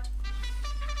 Jackpot.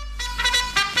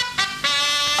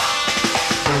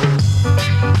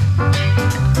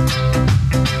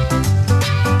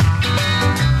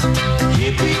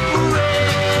 Yippee hooray!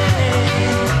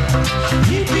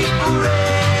 Yippee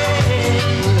hooray!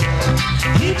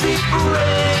 Yippee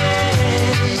hooray!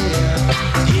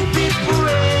 Yippee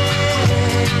hooray!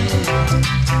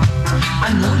 I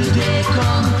know the day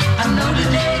come, I know the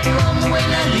day come when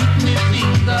I lick me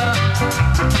finger.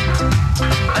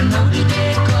 I know the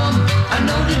day come, I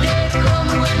know the day come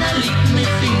when I lick me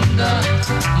finger.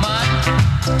 Man,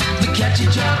 me catch a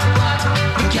jackpot,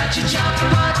 me catch a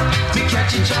jackpot, me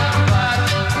catch a jackpot.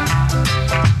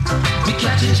 Me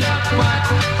catch a jackpot,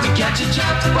 me catch a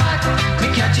jackpot, me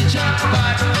catch a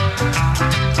jackpot.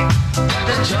 What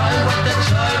a joy, what a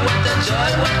joy, what a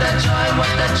joy, what a joy,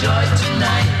 what a joy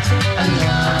tonight.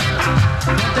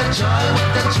 What a joy,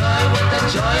 what a joy, what a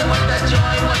joy, what a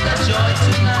joy, what a joy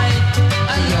tonight.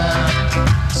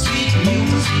 Sweet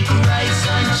music, rice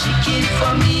and chicken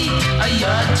for me,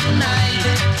 tonight.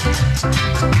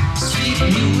 Sweet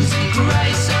music,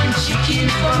 rice and chicken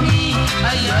for me,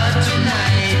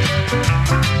 tonight.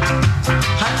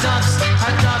 Hot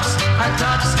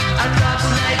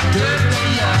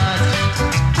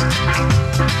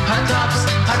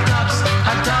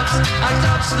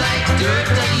much like dirt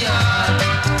the yard.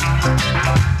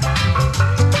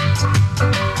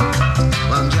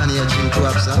 Ma'am Johnny, you drink to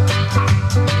up, sir?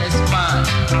 Yes, man.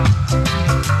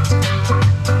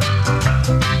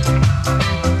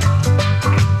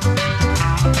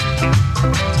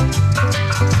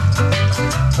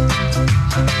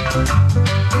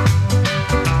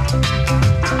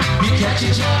 Me catch a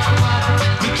jackpot,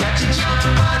 me catch a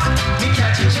jackpot, me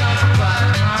catch a jackpot.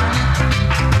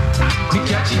 Me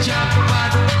catch a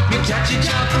jackpot, me catch a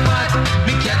jackpot,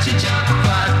 me catch a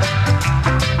jackpot.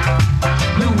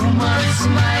 Me woman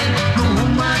smile,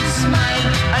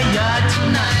 I yard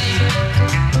tonight.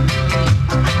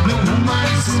 Me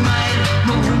woman smile,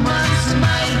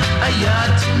 I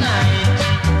yard tonight.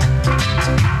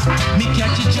 Me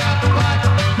catch a jackpot,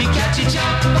 me catch a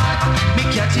jackpot, me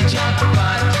catch a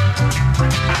jackpot.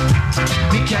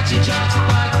 Me catch a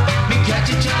jackpot, me catch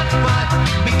a jackpot,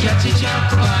 me catch a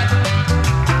jackpot.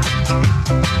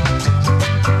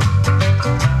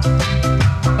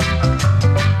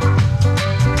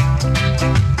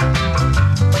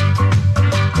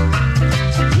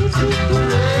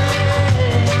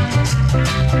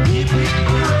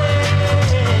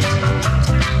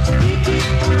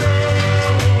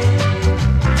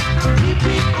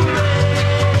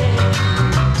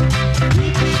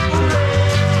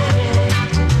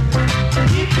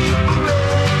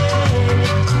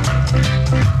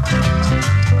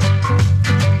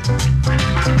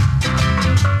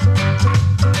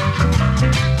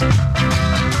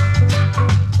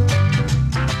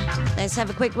 Let's have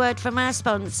a quick word from our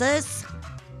sponsors.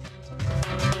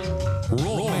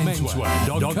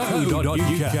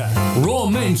 RawMenswear.co.uk. Raw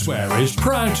Menswear is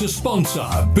proud to sponsor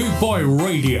Boot Boy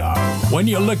Radio. When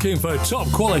you're looking for top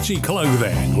quality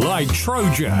clothing like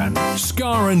Trojan,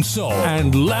 Scar and Soul,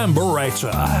 and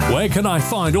Lamberetta, where can I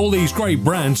find all these great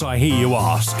brands, I hear you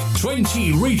ask?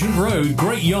 20 Regent Road,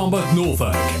 Great Yarmouth,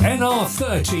 Norfolk,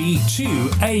 NR30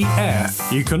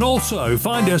 2AF. You can also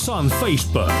find us on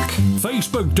Facebook,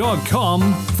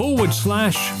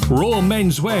 facebook.com/Raw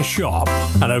Menswear Shop,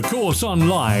 and of course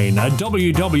online at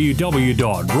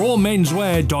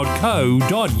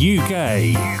www.rawmenswear.co.uk.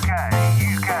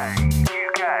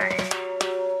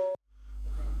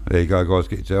 There you go, guys.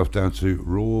 Get yourself down to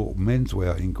Raw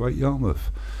Menswear in Great Yarmouth.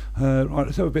 Right,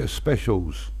 let's have a bit of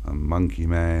specials. A Monkey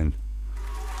Man.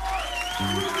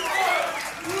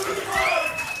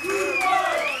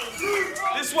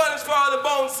 This one is for all the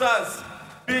bouncers.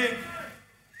 Big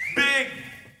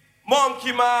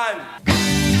Monkey Man.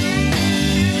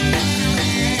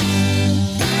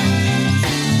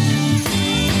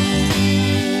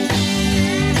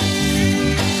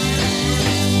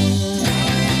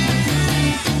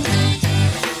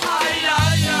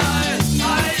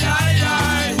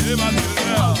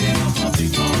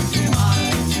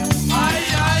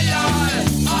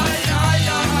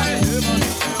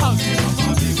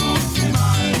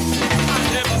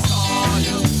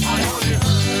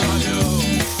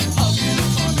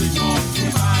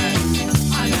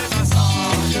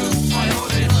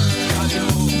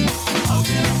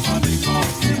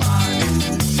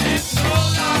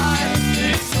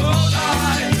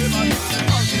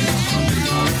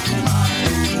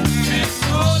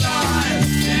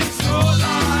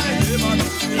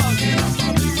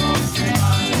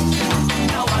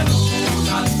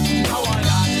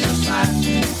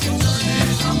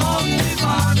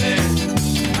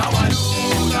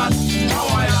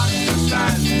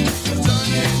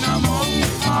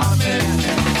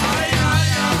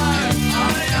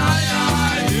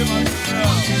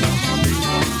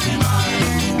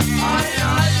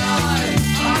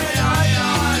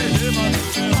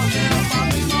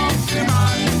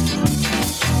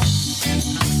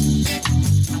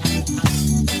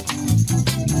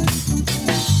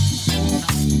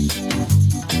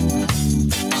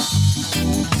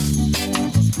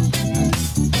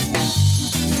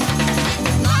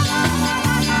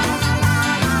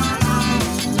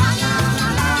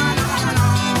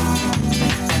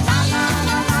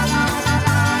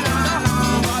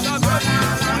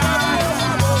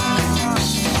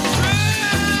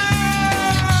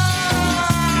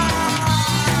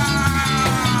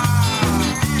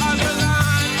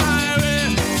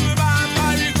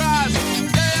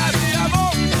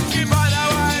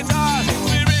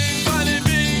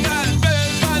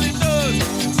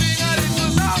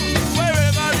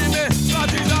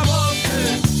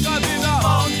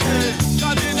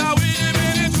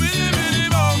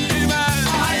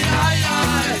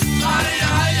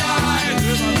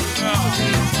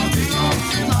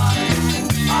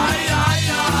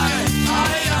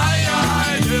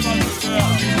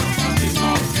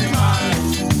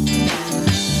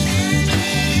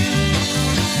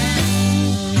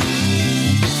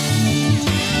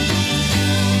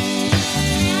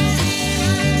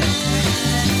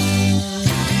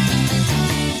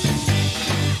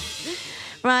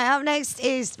 next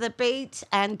is The Beat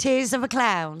and Tears of a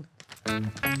Clown. Oh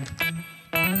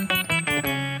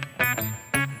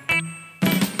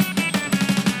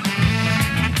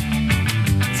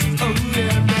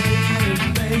yeah,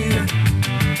 baby, baby.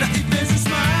 Now if there's a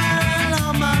smile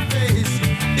on my face,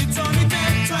 it's only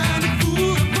that trying to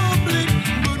fool the public.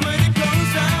 But when it goes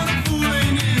down, I'm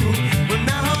fooling you. But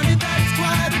now, honey, that's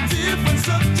quite a different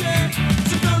subject.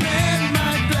 So don't let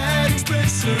my glad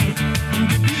expression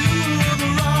give you the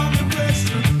wrong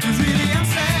impression. 'Cause really I'm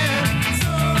sad,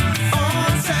 oh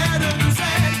I'm sadder than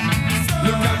sad.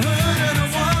 Look, I'm hurt and I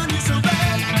want you so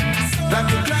bad. Like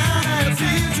a clown, I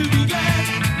appear to be glad.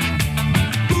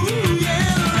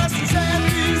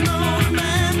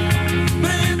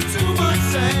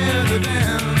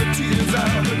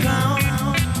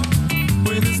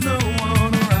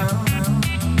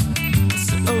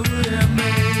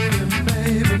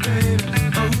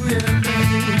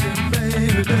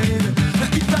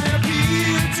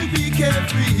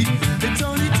 Carefree. It's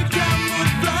only to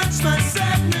camouflage my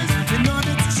sadness. In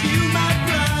order to shield my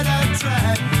pride, I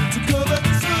try to cover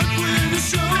this up with a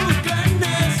show of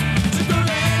gladness. So don't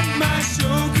let my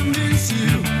show convince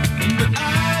you that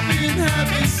I've been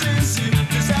happy since you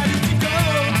decided to go.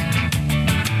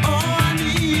 Oh, I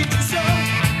need you so.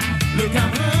 Look,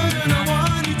 I'm hurt and I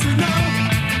want you to know.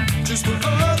 Just for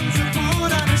others to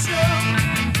put on a show.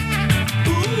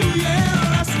 Ooh,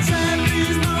 yeah, I said, sad,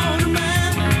 please, no, the man.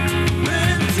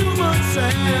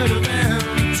 Sadder than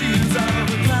the tears of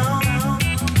a clown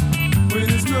when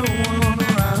there's no one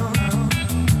around.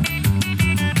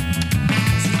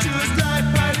 So just like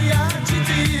Pagliacci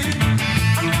did,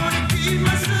 I wanna keep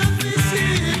myself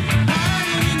here,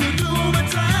 hiding in the gloom I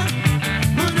try,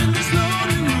 but in this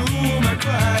lonely room I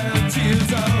cry the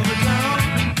tears of a clown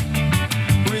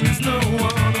when there's no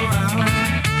one around.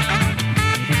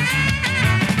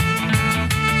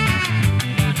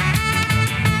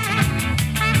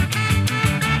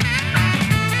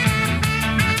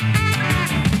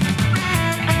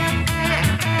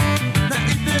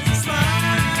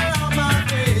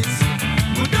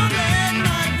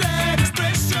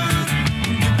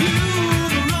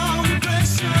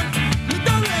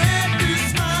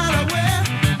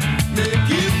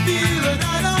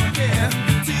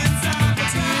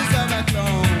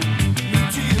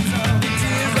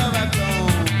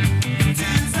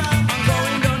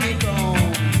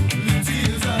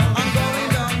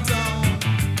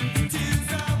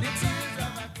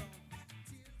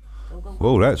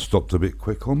 Well, that stopped a bit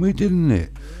quick on me, didn't it?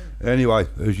 Anyway,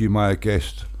 as you may have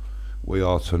guessed, we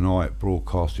are tonight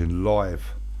broadcasting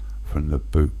live from the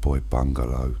Boot Boy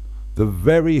Bungalow, the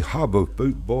very hub of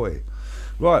Boot Boy.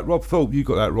 Right, Rob Thorpe, you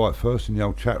got that right first in the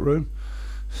old chat room.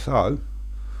 So,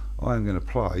 I am going to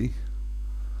play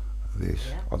this.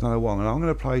 Yeah. I don't know what I'm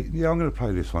going to play. Yeah, I'm going to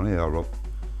play this one here, Rob.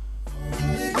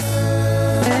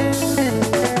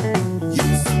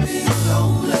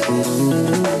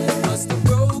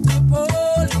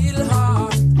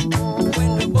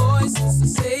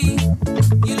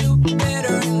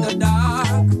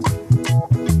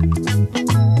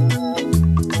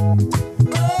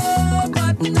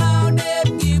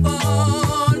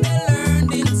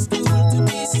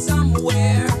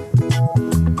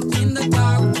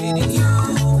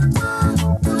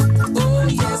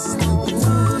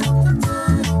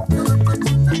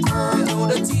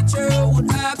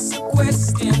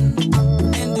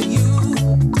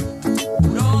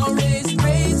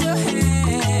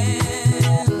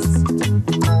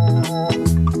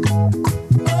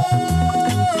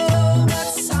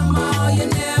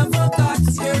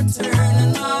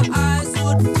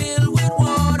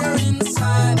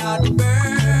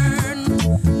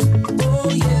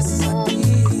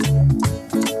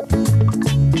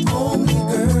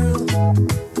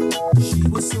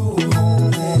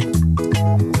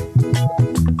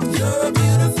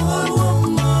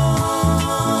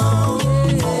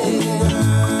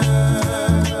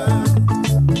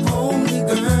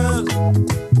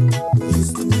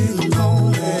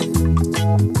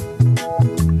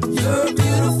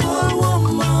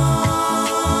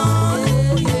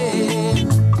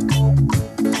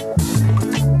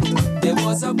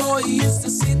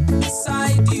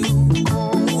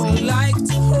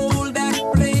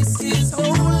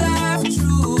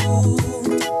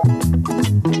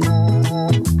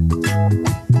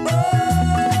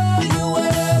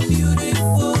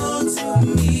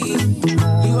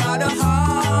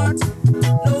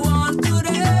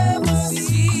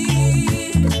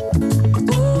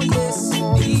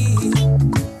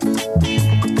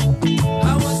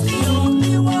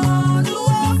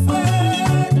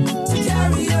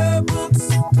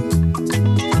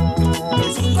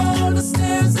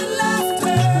 Stairs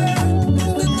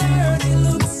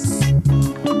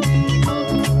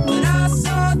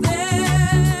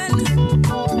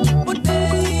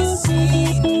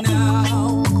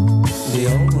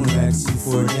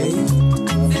your name.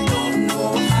 They don't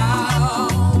know how.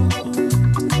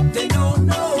 They don't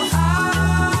know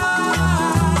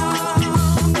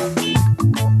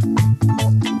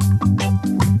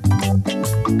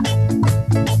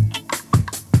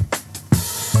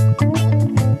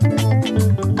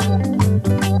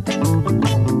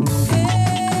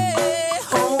Hey,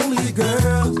 homely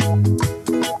girl,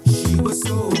 she was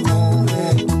so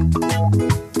homely.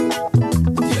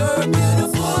 You're a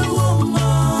beautiful woman.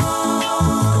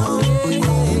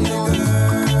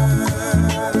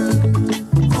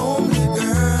 Homely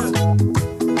girl,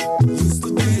 used to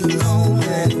be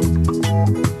lonely.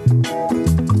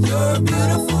 You're a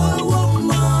beautiful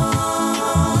woman.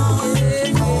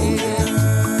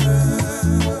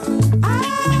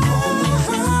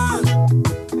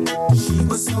 She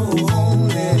was so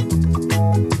homely.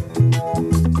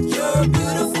 You're a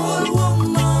beautiful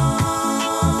woman.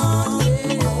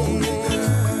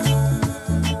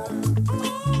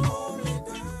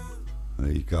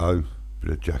 There you go. Bit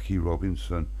of Jackie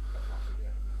Robinson.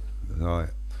 Right.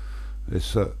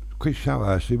 Let's quick shout out.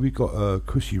 Actually, we've got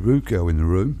Chrissy Root Girl in the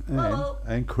room,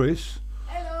 and Chris.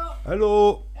 Hello.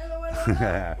 Hello. Hello,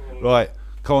 hello. Right,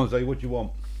 Kev And Zee, what do you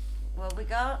want? Well, we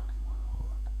got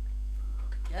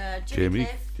Jimmy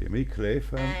Jimmy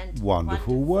Cliff, and and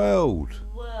Wonderful World.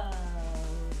 World.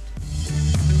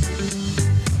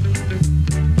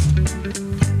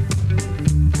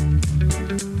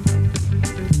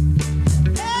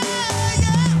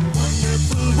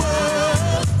 Wonderful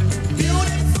world,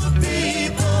 beautiful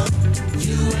people,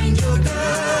 you and your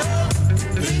girl,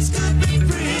 things could be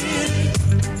pretty,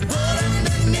 but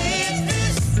underneath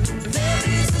this, there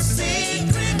is a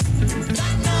secret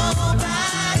that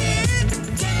nobody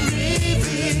can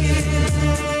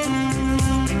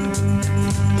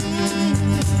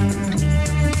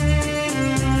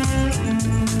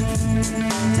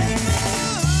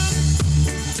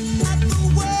at the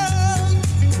world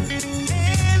in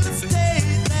the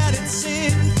state that it's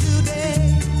in today.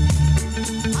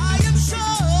 I am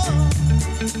sure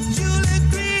you'll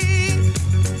agree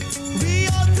we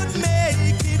all could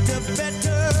make it a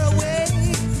better way.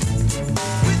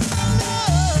 With our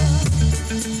love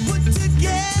put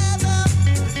together,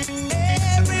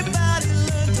 everybody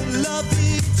learn to love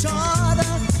each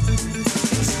other.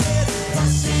 Instead of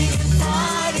fussing and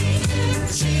fighting,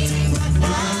 cheating like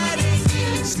fighting,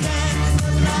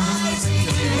 scandalizing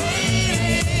and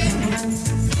hating.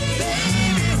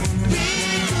 Baby, we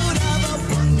could have a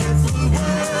wonderful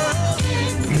world,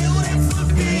 beautiful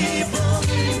people,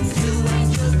 you and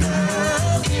your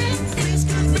girl. Things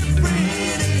could be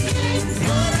pretty,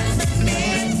 but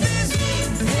underneath this,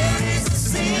 there is a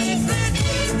secret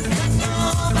that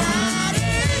nobody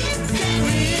can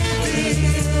reveal.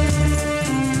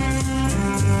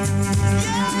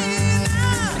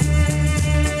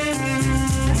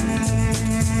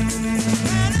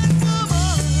 Man and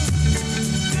woman,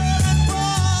 girl and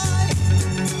boy,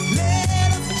 let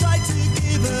us try to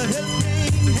give a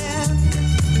helping hand.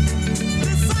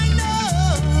 This I know,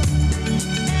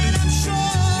 and I'm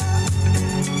sure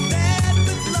that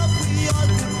with love we all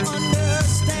could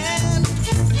understand.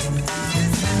 This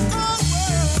is our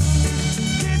world,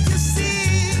 can't you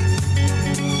see?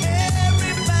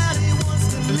 Everybody wants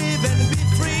to live and be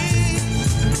free.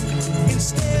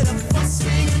 Instead of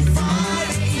fussing and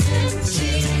fighting,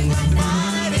 cheating and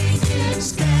fighting,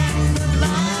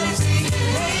 scandalizing and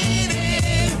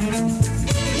hating.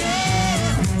 Yeah,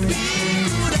 we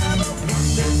could have a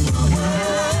wonderful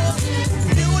world,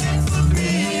 beautiful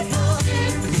people,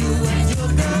 you and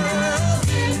your girl.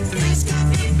 Things could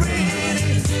be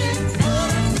pretty, but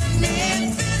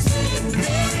underneath this,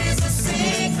 there is a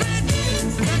secret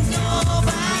that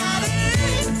nobody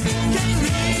can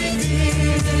reveal.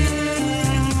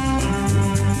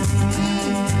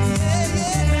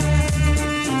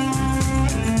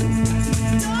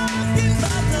 Talking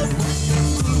about the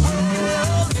wonderful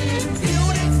world,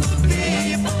 beautiful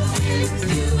people,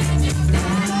 you and your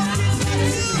girl.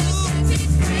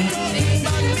 Talking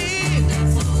about me,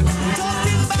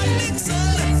 talking about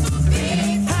Nixon,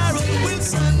 Harold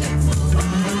Wilson,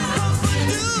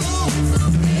 Pompidou,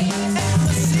 and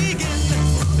Muskegon.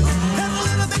 Have a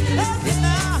little bit happy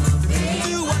now,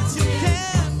 do what you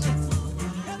can.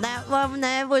 That one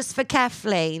there was for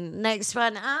Kathleen. Next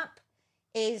one up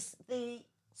is the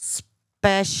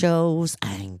Specials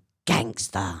and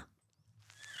Gangster.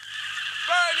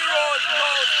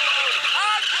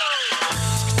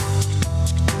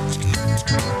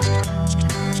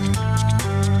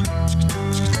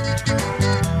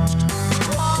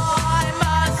 Why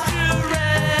must you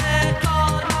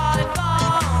record my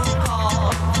phone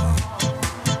call?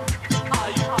 Are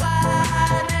you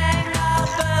planning a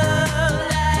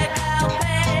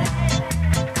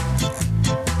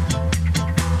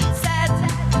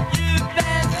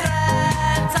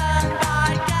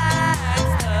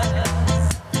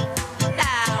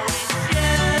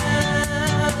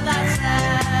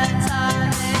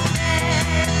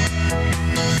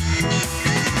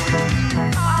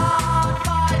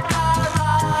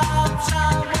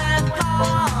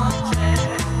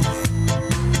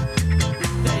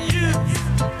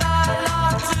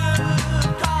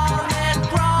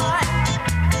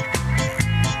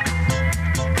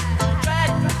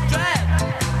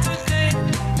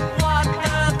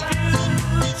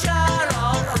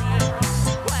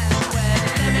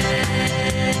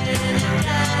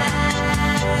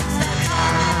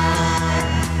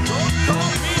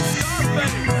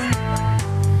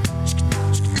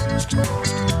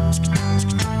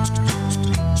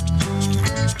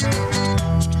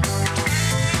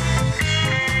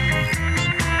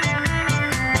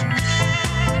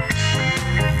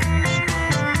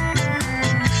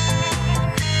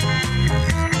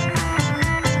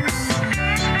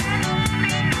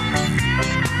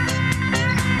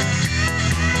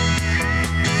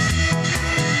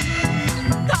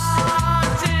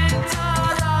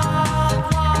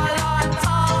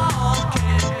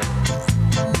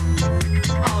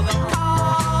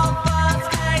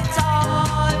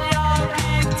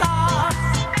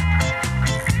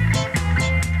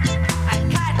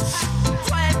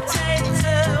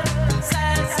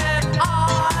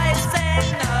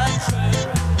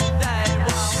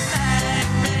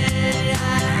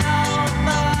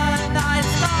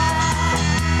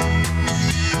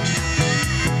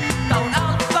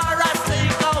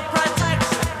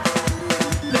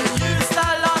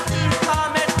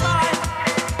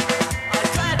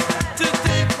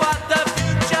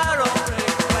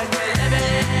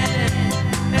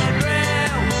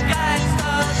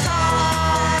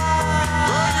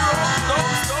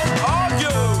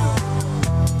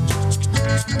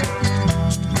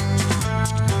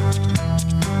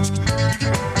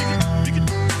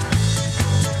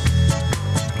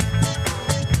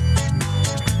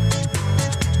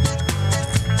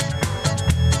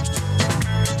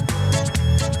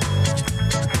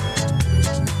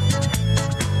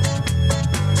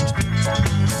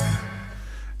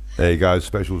There you go,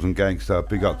 Specials and Gangster.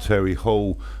 Big up Terry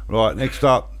Hall. Right, next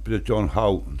up, bit of John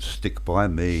Holt and Stick By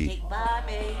Me. Stick by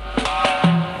me.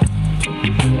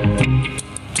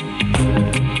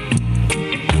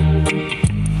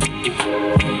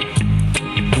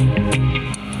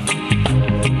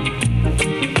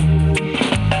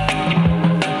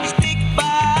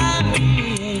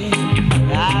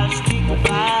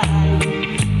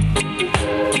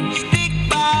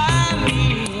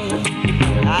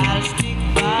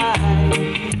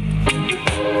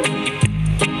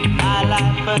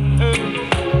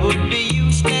 Would be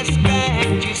useless,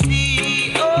 can't you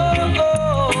see? Oh,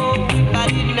 oh, if I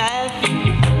didn't have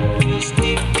you to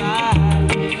stick by.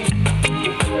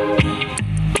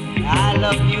 I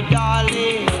love you,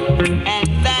 darling, and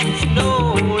that's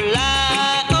no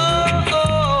lie. Oh,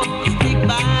 oh, stick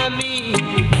by me,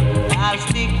 I'll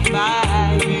stick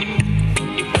by you.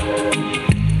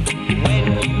 When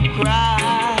you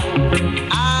cry,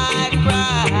 I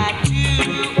cry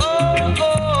too. Oh,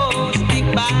 oh, stick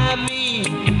by me,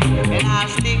 and I'll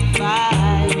stick by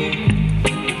you.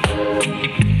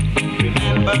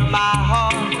 Remember, my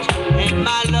heart and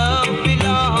my love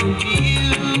belong to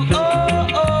you. Oh,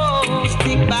 oh,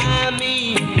 stick by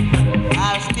me,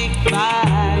 I'll stick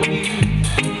by you.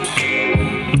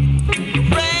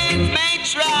 Friends may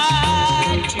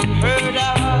try to hurt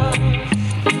us,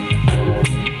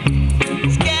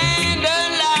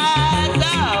 scandalize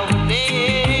our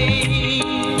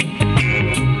name.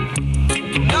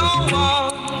 No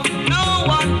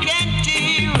one can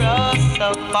tear us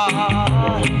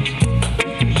apart.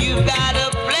 You've got a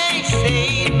place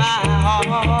in my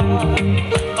heart.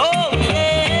 Oh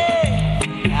yeah,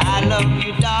 I love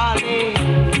you, darling,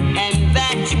 and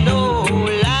that's no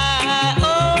lie.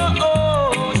 Oh,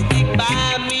 oh, stick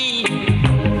by me,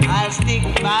 I'll stick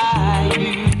by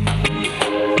you.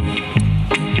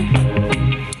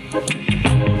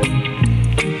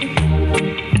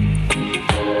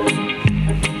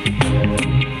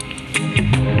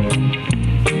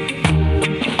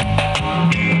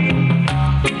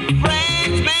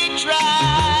 Friends may try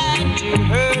to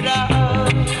hurt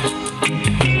us,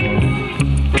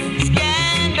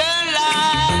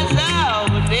 scandalize our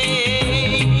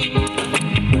name.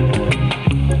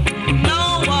 No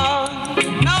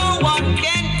one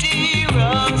can tear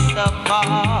us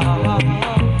apart.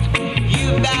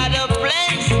 You've got a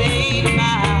place in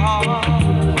my heart.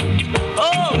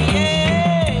 Oh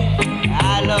yeah,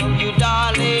 I love you,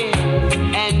 darling,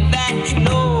 and that's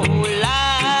no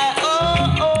lie.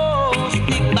 Oh, oh,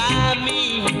 stick by me,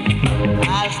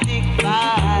 I'll stick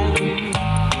by you.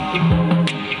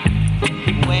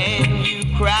 When you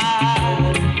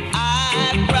cry, I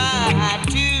cry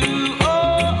too.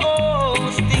 Oh,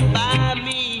 oh, stick by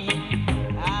me,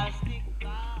 I'll stick by.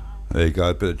 There you go,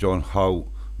 a bit of John Holt.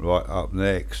 Right, up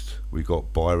next, we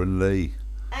got Byron Lee.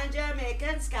 And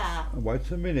Jamaican ska. Oh,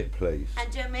 wait a minute, please.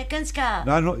 And Jamaican ska.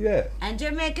 No, not yet. And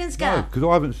Jamaican No, ska. because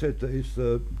I haven't said that it's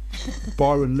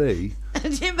Byron Lee.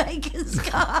 And Jamaican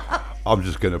ska. I'm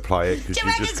just going to play it because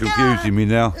you're just Jamaican ska. confusing me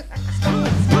now.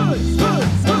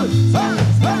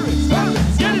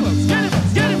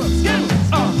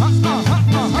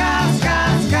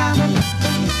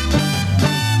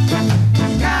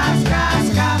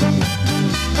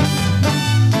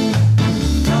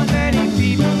 Not many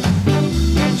people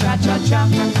can cha-cha-cha.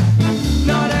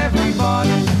 Not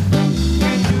everybody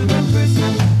can do the twist.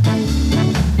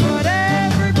 But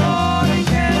everybody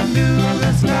can do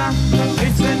the ska.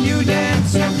 It's a new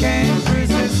dance you can't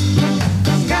resist.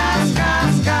 Ska, ska,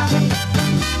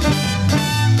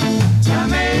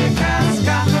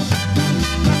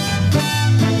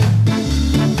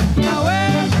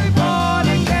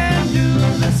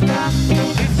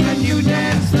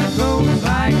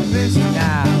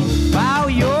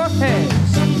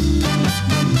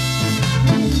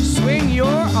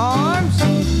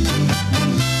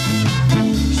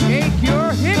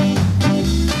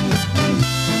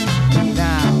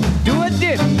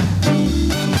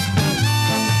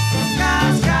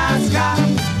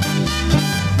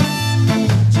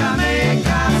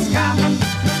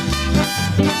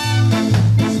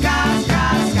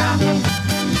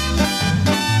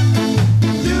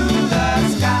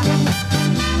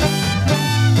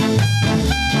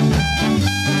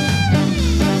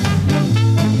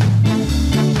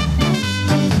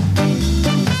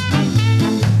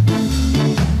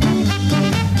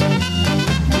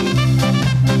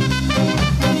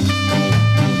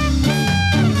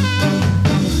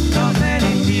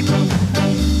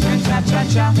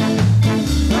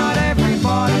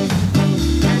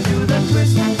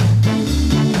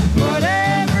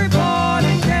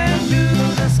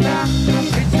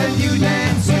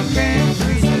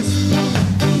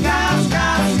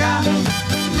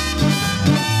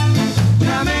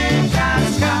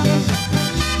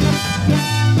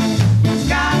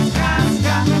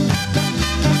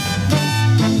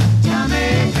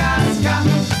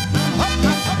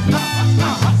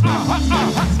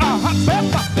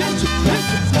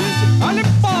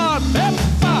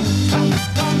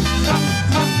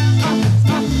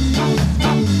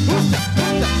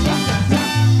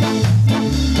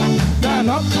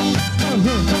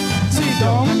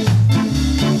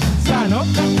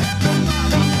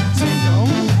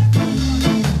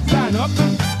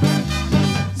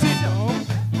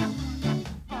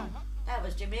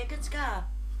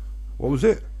 What was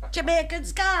it? Jamaican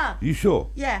ska. You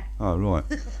sure? Yeah. Oh, right.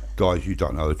 Guys, you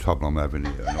don't know the trouble I'm having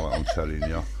here tonight, I'm telling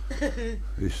you.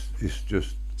 It's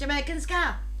just... Jamaican ska.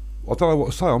 I don't know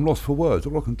what to say. I'm lost for words.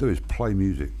 All I can do is play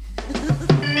music.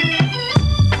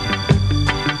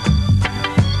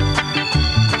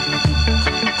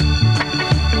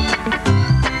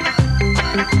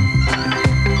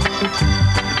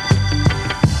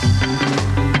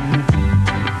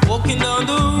 Walking down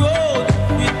the road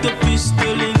with the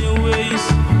pistol in your waist,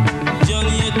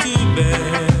 Johnny, you're too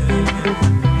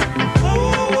bad.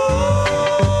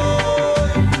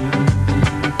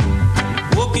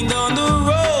 Walking down the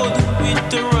road with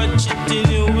the ratchet in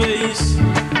your waist,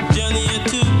 Johnny, you're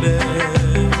too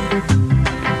bad.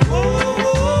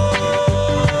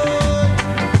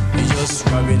 You're just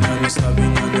robbing and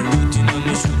stabbing and looting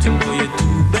and shooting, boy, you're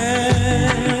too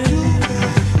bad.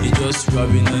 You're just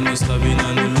robbing and stabbing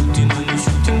and looting and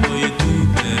shooting, boy, you're too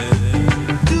bad.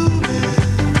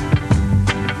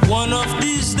 One of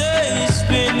these days,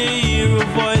 when you hear a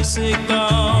voice say,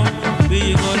 come, where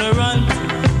you gonna run to?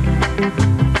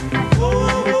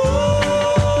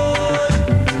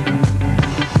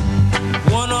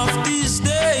 One of these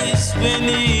days, when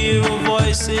you hear a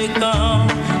voice say, come,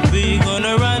 where you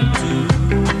gonna run to?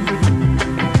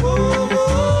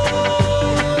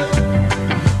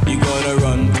 You gotta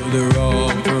run to the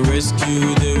rock for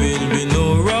rescue, there will be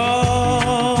no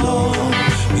rock.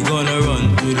 You gonna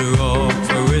run to the rock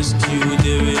for rescue,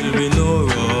 there will be no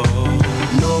rock.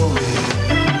 No way.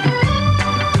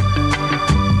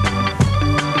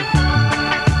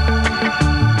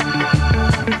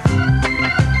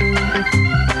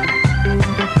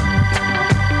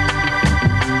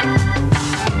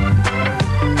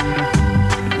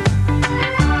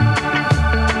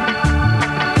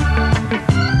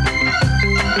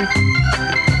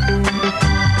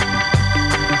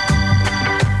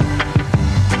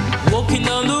 Walking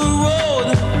down the road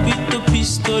with the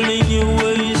pistol in your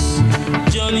waist,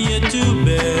 Johnny, you're too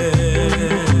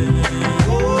bad.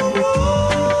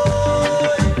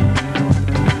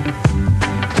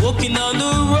 Walking down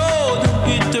the road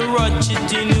with the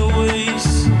ratchet in your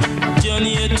waist,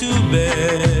 Johnny, you're too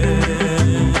bad.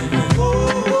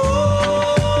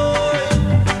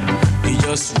 You're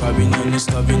just robbing and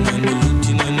stabbing and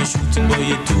looting and shooting, boy,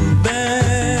 you're too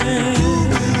bad.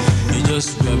 You're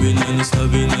just robbing and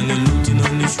stabbing and looting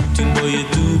and shooting, boy, you're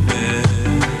too bad.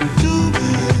 Too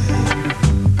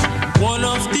bad. One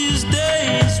of these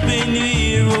days, when you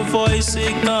hear a voice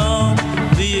say, come,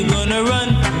 where you gonna run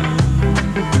to?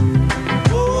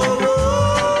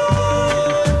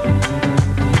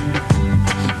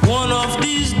 One of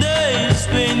these days,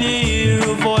 when you hear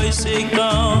a voice say,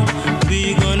 come, where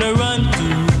you gonna run to?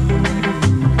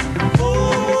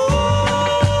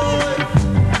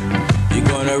 You're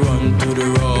gonna run to the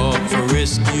rock for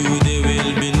rescue, there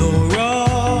will be no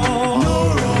rock. No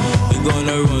rock. You're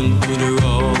gonna run to the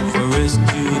rock for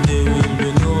rescue, there will be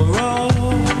no rock.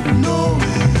 No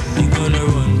way. You're gonna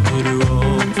run to the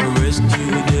rock for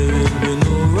rescue, there will be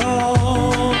no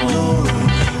rock. No rock.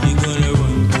 You're gonna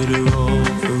run to the rock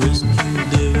for rescue,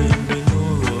 there will be no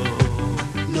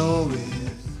rock. No way.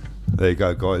 There you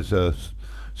go, guys.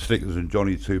 Slickers and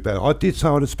Johnny Too Bad. I did say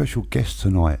I had a special guest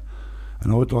tonight,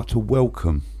 and I would like to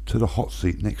welcome to the hot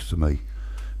seat next to me,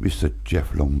 Mr.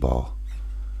 Jeff Longbar.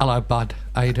 Hello, bud.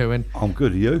 How you doing? I'm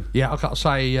good. Are you? Yeah, I've got to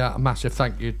say a massive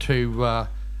thank you to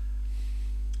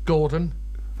Gordon.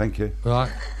 Thank you.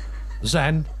 Right.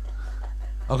 Zen.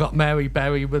 I've got Mary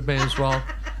Berry with me as well.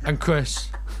 And Chris.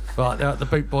 Right, they're at the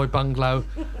Boot Boy Bungalow.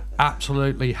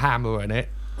 Absolutely hammering it.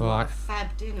 Right.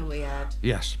 Fab dinner we had.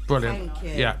 Yes, brilliant.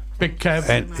 Thank you. Yeah, Big Kev.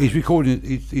 And he's recording.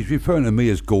 He's referring to me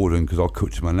as Gordon because I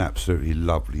cooked him an absolutely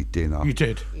lovely dinner. You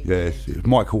did? Yes, it was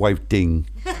microwave ding.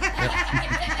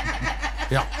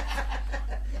 Yeah.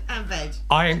 And veg.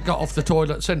 I ain't got off the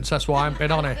toilet since, that's why I ain't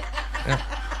been on it. Yeah.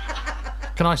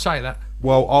 Can I say that?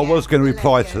 Well, I was going to we'll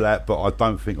reply let to you. that, but I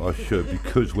don't think I should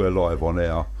because we're live on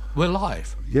air. We're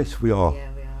live. Yes, we are. Yeah,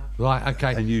 we are. Right,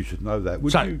 okay. And you should know that.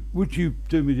 Would So- would you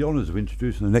do me the honours of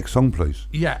introducing the next song, please?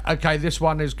 Yeah, okay, this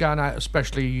one is going out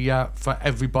especially for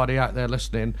everybody out there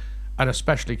listening, and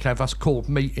especially Kev, that's called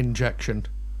Meat Injection.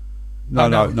 No, Oh,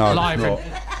 no, no, no, live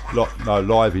it's not. No,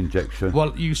 live injection.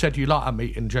 Well, you said you like a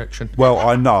meat injection. Well,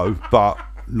 I know, but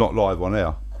not live on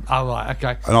air. Oh, right,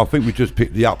 okay. And I think we just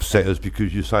picked the upsetters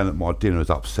because you're saying that my dinner has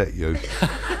upset you.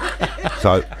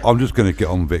 So I'm just going to get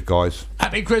on with it, guys.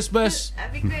 Happy Christmas.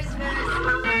 Happy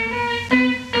Christmas.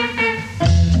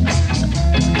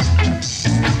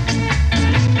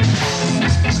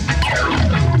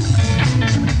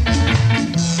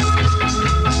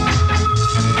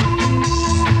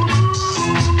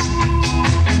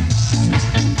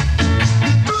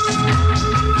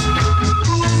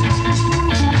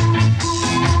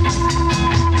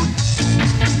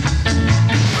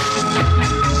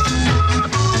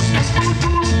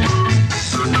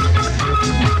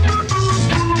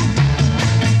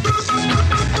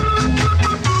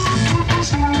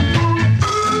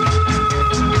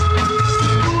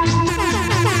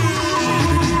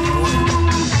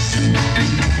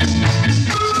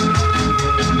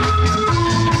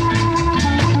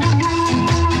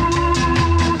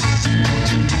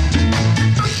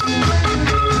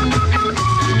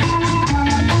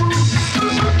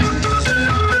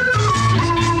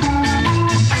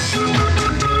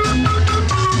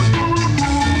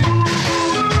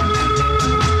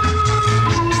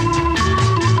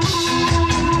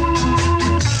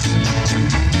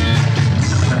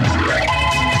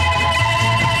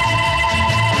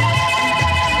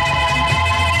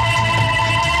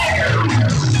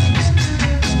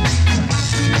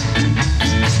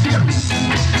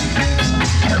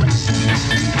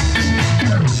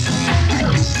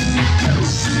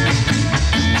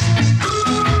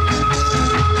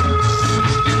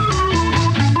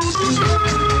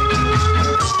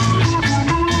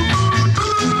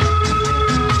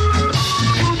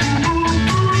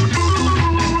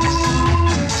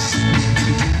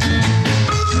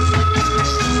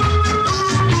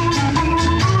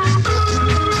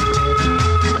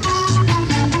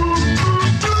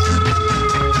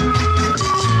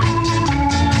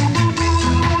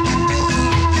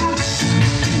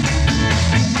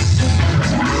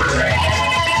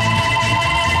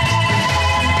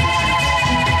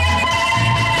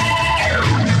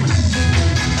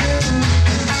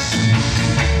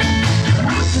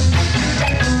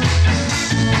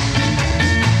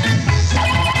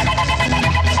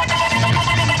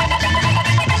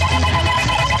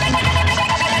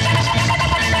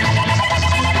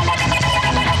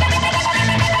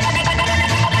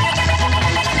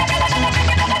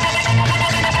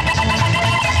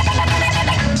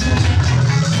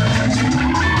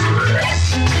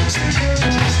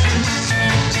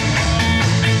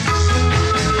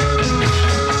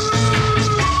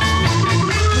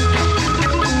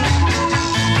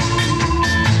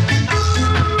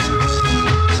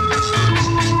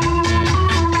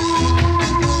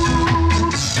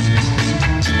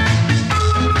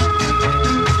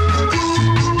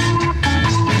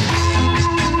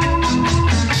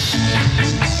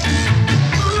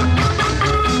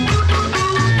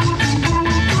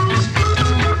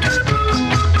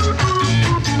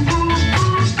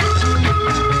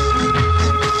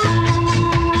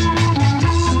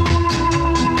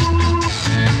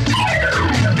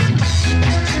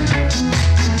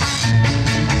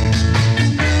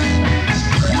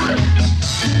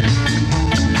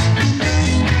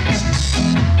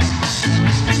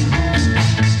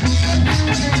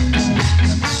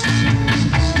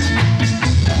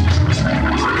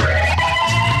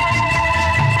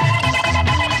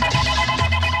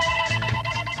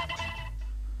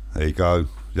 There you go.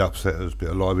 The Upsetters,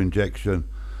 bit of live injection.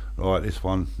 Right, this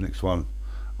one, next one.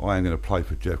 I am going to play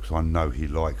for Jeff because I know he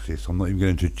likes this. I'm not even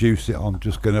going to introduce it, I'm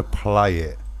just going to play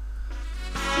it.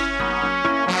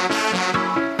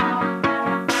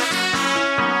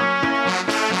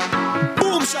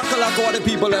 Boom shakalaka what the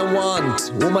people them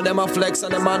want. Woman them a flex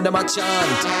and the man them a chant.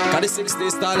 Cause the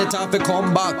 60s style it have to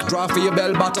come back. Draw for your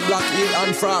bell bottom black heel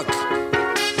and frock.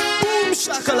 Boom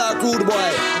shakalaka rude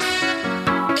boy.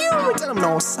 You tell them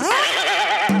no sir. Wine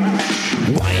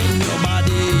your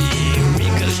body,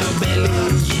 wiggle your belly,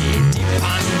 dip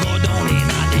and go down in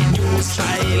a the new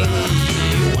style.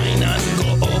 Wine and go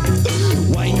up,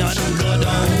 wine and go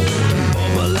down,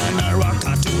 bubble and a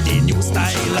rocker to the new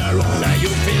style around. Are you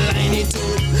feel line it up?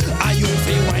 Are you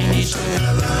feel wine it up? I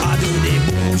do the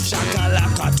boom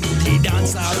shakalaka to the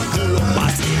dancer, pull up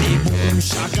and say the boom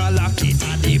shakalaka it a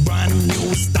the brand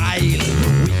new style.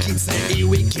 Wicked say it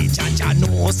wicked, cha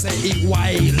no say it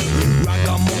wild.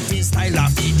 Ragamuffin style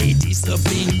of the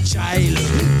disciplined child.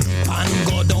 Dip and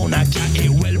go down a cat a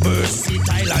well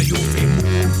versatile. You feel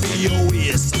move for your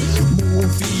waist,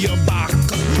 move for your back.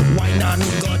 Wine and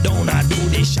go down and do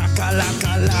the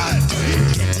shakalaka lot.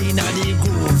 Get in a the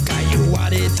groove, cause you are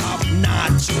the top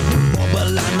notch.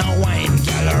 Bubble and a wine,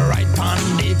 girl right on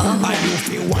the and you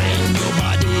feel wine your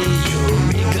body, you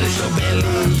wiggle your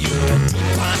belly, you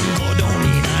dip and go down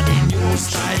in a the new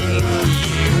style.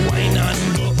 Wine and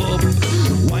go up,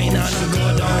 wine and go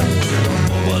down,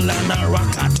 bubble and a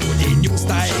rocker to the new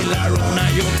style around.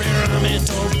 Are you feel ram it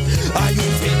up? Are you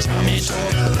feel jam it up?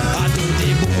 I do the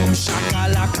boom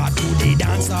shakalaka to the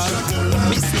dancer.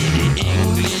 Me see the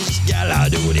English gal I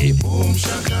do the boom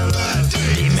shakalaka.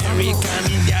 The American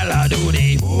gal I do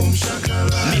the boom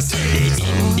shakalaka. Me see the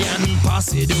Indian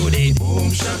posse do the boom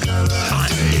shakalaka.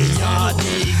 And the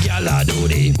Yardi gal I do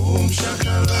the boom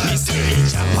shakalaka. Me see the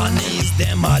Japanese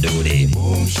them I do the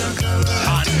boom shakalaka.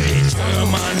 And the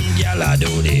German gal I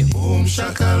do the boom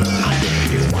shakalaka. And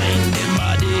if you wind them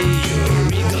body, you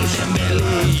wriggle them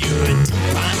belly, you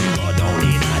dip and go down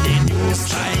in a the new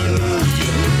style. You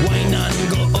wine and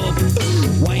go up,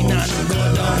 wine and go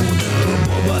down,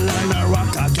 bubble and a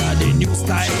rocker, cause the new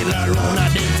style around.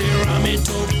 And them fi ram it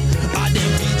up, and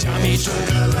them fi jam it up.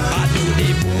 I do the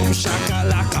boom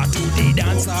shakalaka to the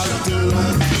dancer too.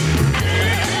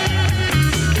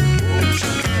 Boom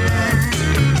shakalaka.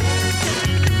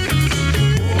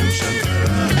 Boom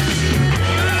shakalaka.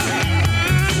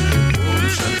 Boom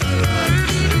shakalaka.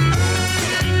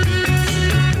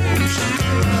 Boom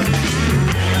shakalaka.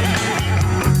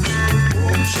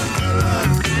 Boom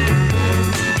shakalaka.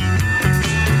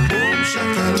 Boom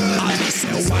shakalaka. I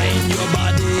say wine your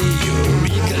body, you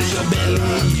wriggle your belly,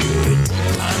 you dip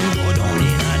and go down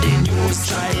in a the new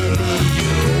style. You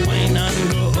wine and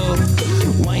go up,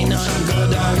 wine and go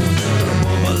down,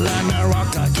 bubble and a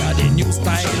rocker, cause the new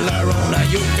style around. Are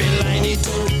you feel line it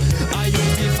up? Are you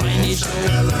feel fine it up?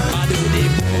 I do the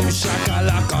boom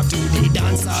shakalaka to the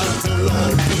dancer full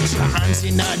on. Put your hands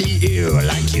in the air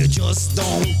like you just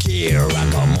don't care.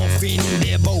 Ragamuffin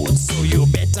the boat, so you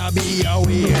better be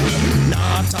aware.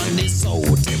 North and the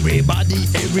south, everybody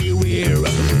everywhere.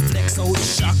 Flex out,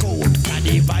 shock out, got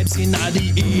the vibes in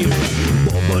the ear.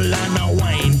 Bubble and a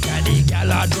wine, got the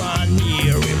gala draw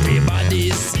near.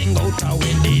 Everybody sing out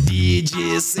when the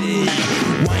DJ say,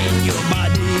 wine your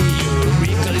body, you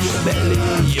wriggle your belly,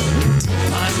 you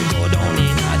dip and go down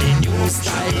in the new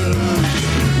style.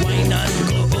 Wine and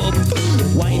go up,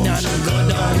 wine and go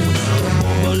down,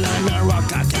 bubble and a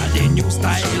rocker, got the new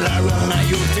style around. Are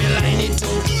you feel line it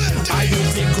up? Are you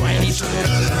feel grind it up?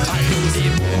 Are you the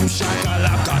boom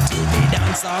shakalaka to the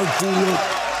dancer full up?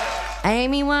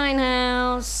 Amy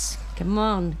Winehouse. Come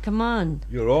on, come on.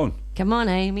 You're on. Come on,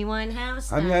 Amy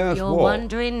Winehouse. Amy now. Winehouse You're what?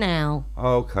 wondering now.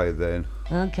 Okay then.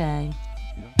 Okay.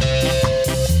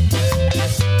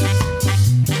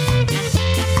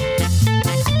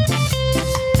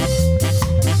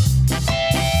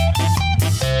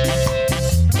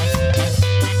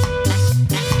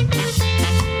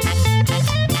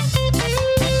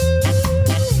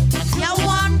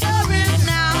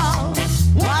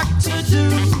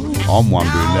 I'm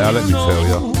wondering now, let me tell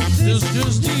you. This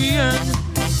is the end.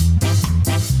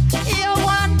 You're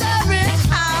wondering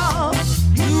how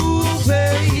you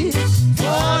pay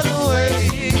for the way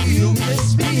you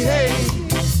misbehave.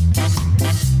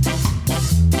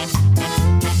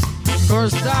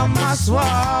 First time I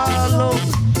swallowed,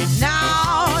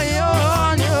 now you're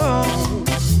on your own.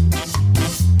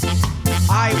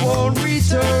 I won't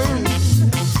return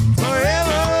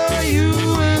forever. You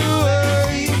will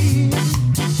worry.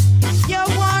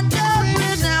 You're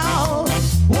wondering now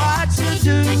what to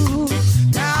do.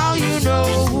 Now you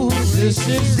know this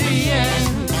is the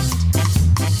end.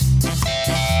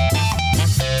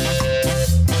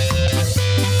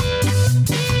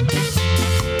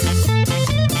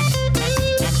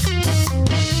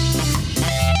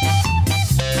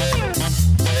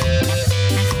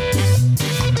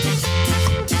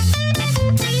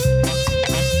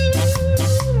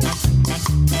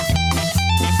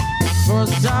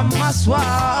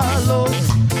 swallow.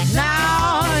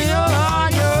 Now you're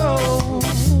on your own.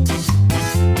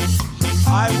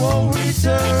 I won't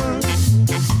return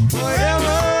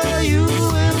wherever you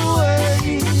went away.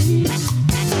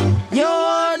 You're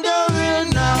wondering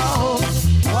now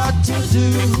what to do.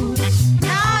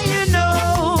 Now you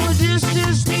know this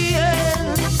is the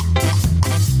end.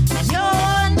 You're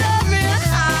wondering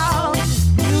how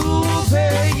you will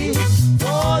pay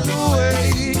for the way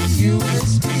you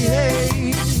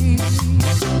misbehave.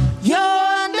 You're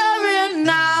wondering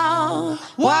now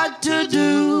what to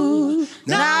do.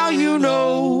 Now you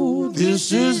know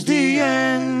this is the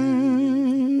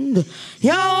end.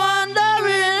 You're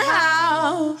wondering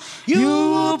how you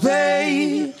will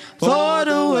pay for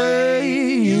the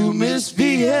way you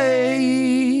misbehave.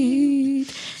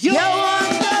 You're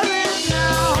wondering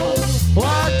now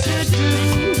what to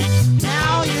do.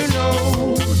 Now you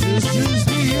know this is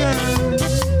the end.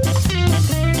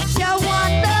 You're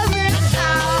wondering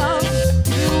how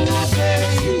you will pay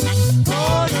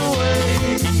for the way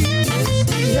you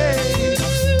misbehave.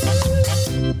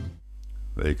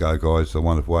 There you go, guys, the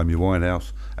wonderful Amy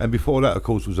Winehouse. And before that, of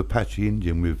course, was Apache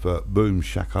Indian with Boom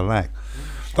Shakalak.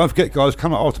 Don't forget, guys,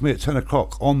 come up after me at 10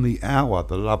 o'clock on the hour,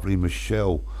 the lovely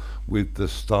Michelle with the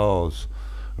stars.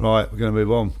 Right, we're going to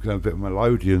move on. We're going to have a bit of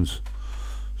Melodians.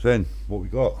 Then, what we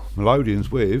got? Melodians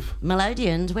with...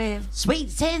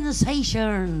 Sweet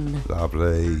Sensation.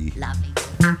 Lovely. Lovely.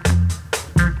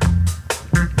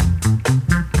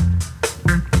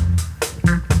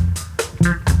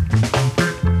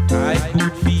 I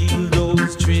could feel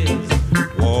those trees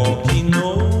walking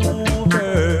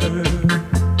over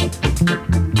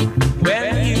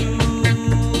when you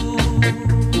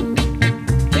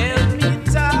held me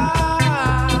tight.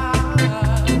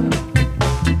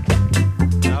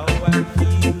 Now I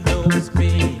feel those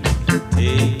pains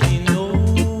taking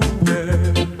over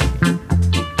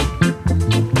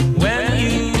when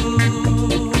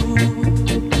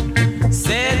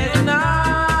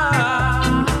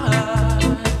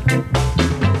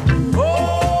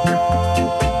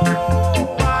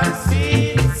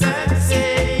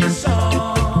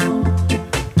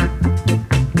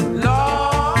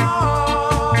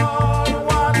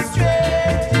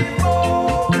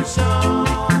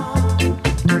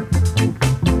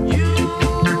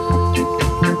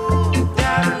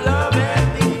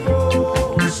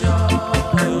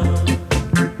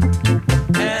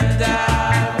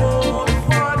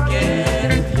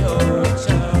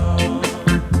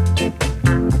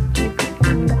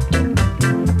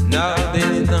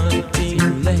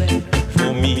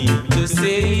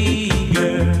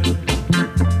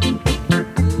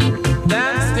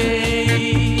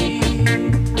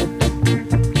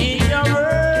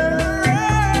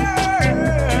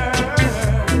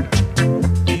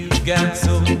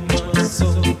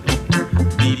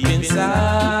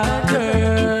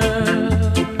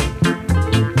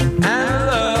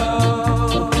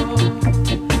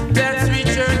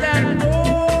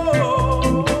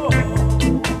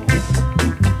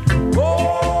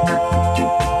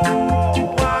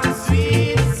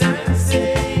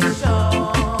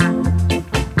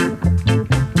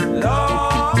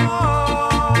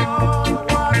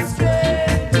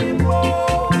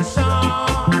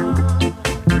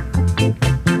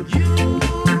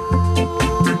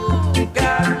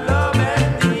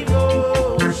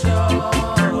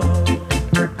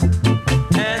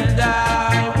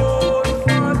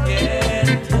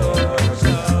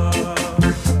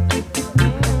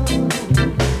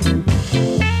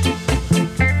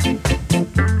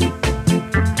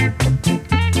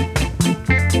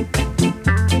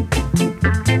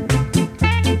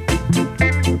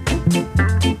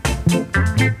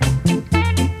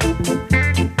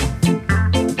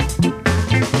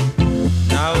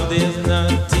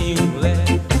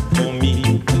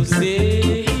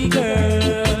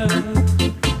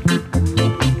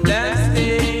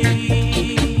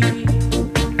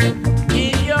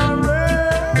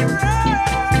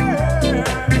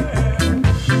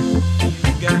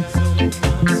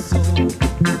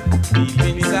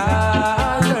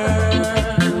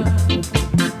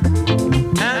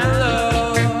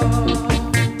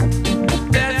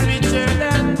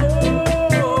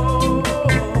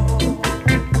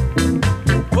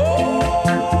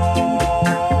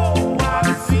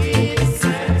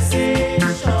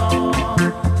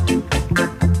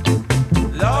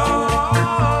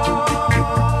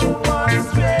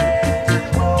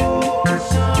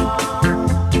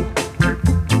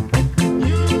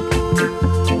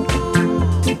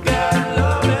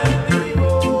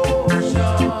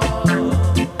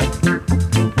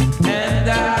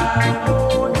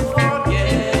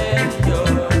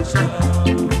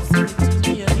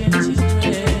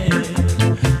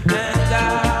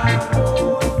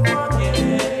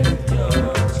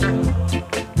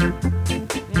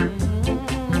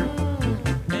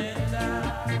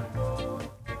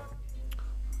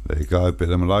go, a bit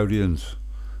of the Melodians.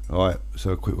 Alright,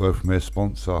 so a quick word from their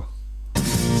sponsor.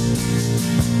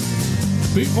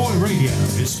 Boot Boy Radio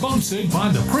is sponsored by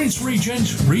the Prince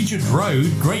Regent, Regent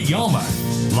Road, Great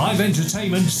Yarmouth. Live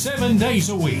entertainment 7 days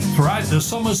a week throughout the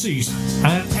summer season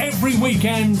and every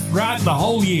weekend throughout the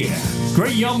whole year.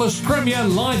 Great Yarmouth's premier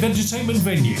live entertainment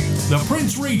venue, the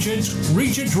Prince Regent,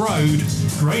 Regent Road,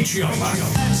 Great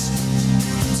Yarmouth.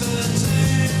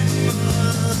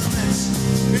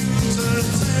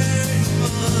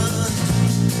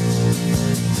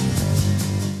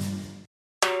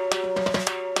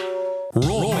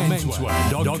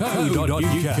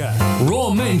 RawMenswear.co.uk. Raw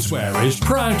Menswear is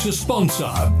proud to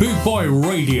sponsor Boot Boy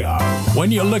Radio.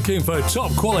 When you're looking for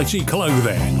top quality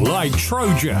clothing like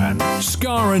Trojan,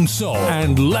 Scar and Soul,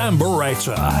 and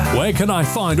Lamberetta, where can I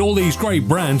find all these great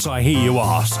brands, I hear you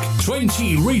ask?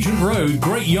 20 Regent Road,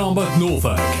 Great Yarmouth,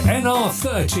 Norfolk,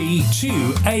 NR30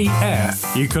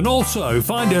 2AF. You can also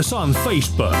find us on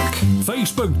Facebook,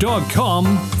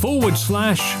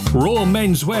 facebook.com/Raw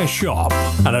Menswear Shop,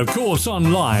 and of course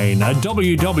online at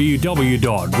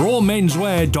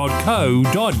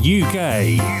www.rawmenswear.co.uk.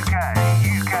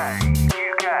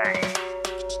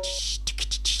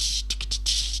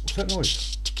 What's that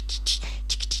noise?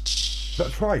 Is that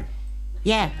a train?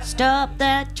 Yeah, stop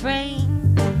that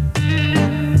train.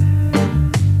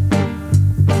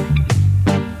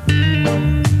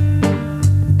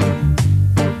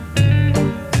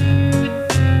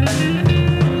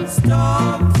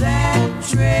 Stop that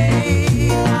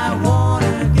train, I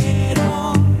wanna get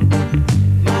on.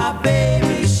 My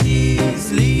baby,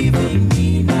 she's leaving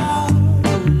me now.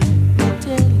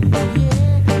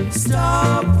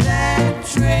 Stop that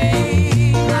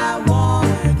train, I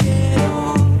wanna get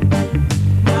on.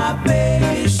 My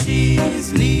baby,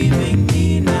 she's leaving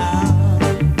me now.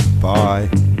 Bye.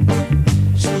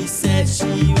 She said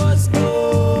she was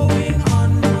going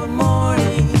on the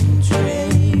morning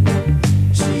train.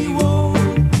 She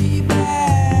won't be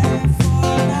back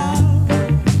for now.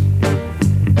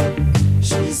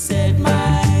 She said,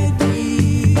 my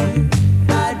dear,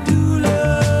 I do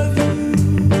love you.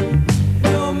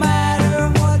 No matter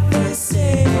what they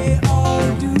say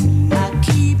or do, I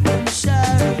keep on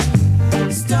shouting.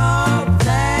 Stop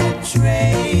that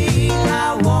train,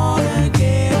 I wanna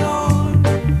get on.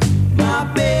 My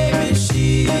baby,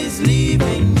 she's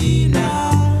leaving me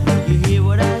now. You hear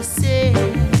what I say?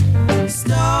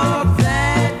 Stop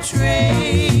that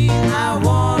train, I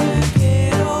wanna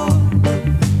get on.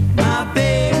 My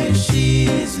baby,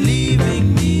 she's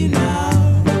leaving me now.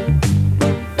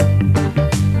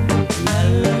 La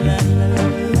la la la la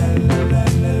la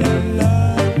la la la.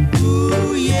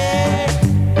 Ooh yeah.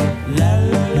 La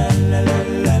la la la la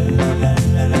la la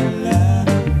la la la.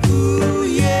 Ooh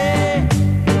yeah.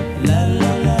 La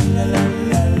la la la la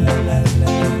la la la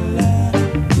la la.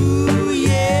 Ooh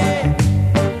yeah.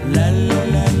 La la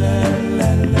la la la la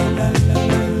la la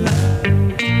la.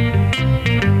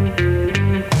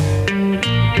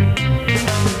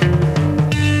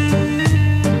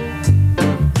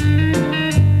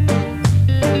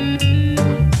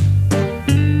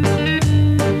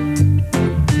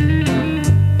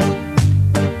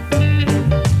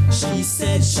 She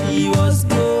said she was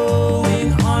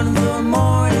going on the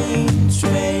morning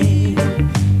train.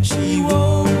 She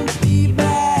won't be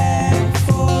back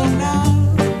for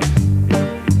now.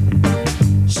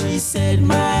 She said,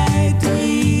 my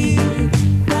dear,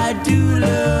 I do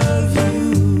love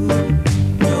you.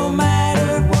 No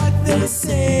matter what they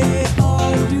say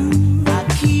or do, I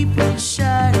keep on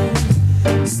shouting.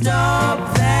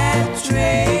 Stop that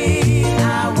train,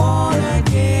 I wanna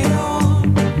get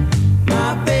on.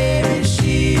 My baby,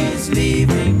 she's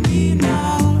leaving me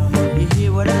now. You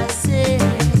hear what I say?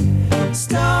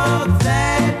 Stop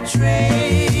that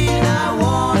train, I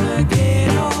wanna get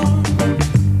on.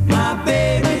 My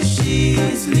baby,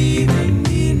 she's leaving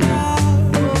me now.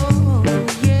 Oh,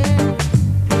 yeah.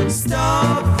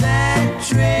 Stop that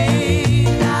train,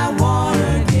 I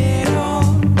wanna get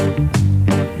on.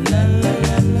 La la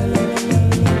la la la la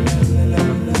la la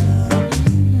la.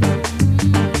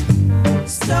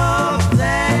 Stop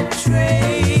that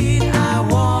train, I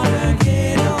wanna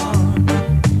get on.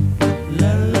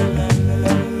 La la la la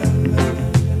la la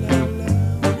la la.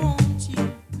 Won't you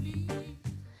please?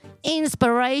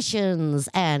 Inspirations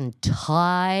and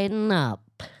tighten up.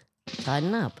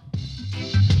 Tighten up.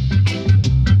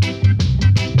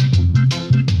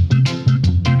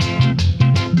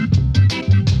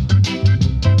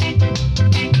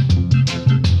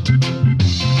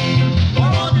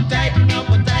 Won't you tighten up,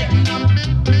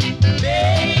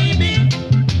 baby?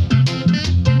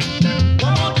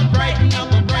 Won't you brighten up,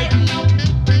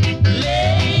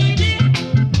 lady?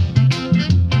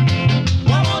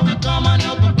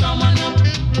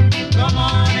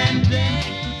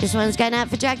 one's going out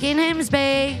for Jackie and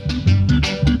Hemsby.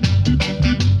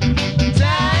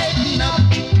 Tighten up,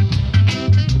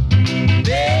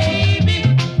 baby.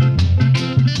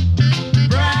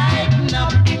 Brighten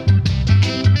up,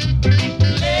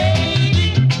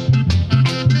 lady.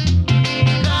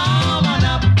 Come on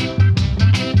up,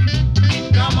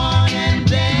 come on and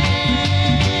dance.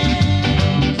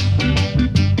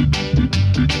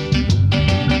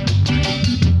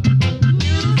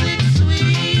 Music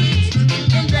sweet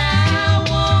and I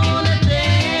wanna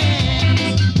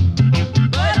dance,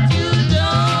 but you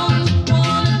don't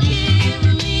wanna give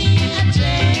me a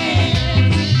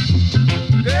chance.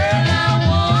 Girl, I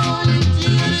want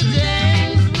you to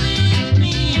dance with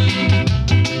me,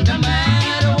 no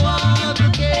matter what the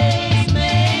case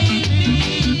may be.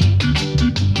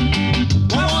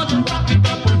 I want to rock it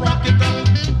up,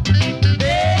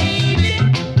 baby.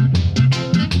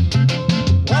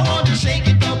 I want to shake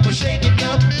it up,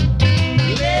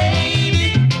 lady.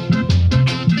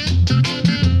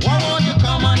 I want you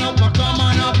come on up,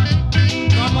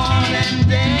 come on and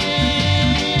dance.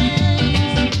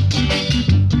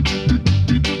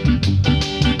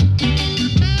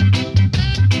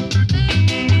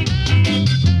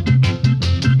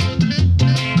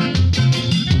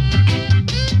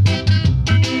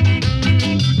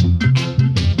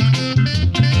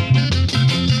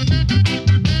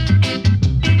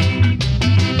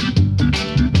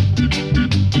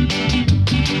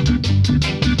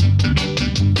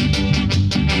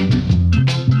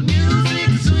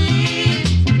 Music sweet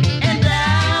and I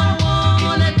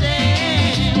wanna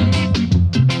dance,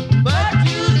 but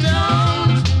you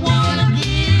don't wanna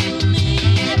give me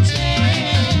a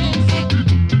chance.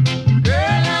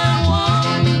 Girl, I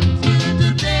want you to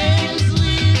dance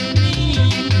with me,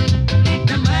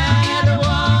 no matter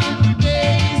what the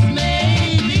case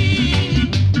may be.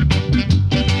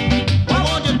 I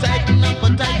want you tighten up,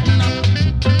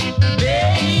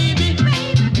 baby.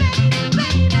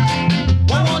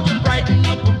 I want you brighten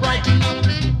up,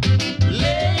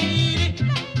 lady.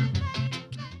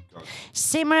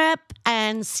 Simmer up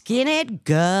and skin it,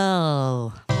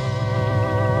 girl.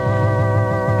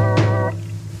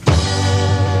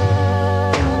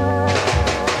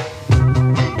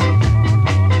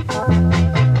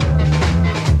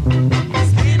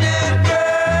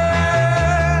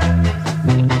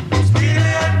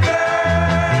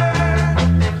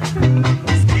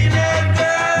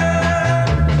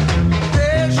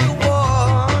 There she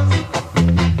was,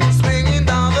 swinging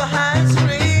down the high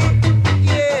street,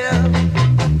 yeah.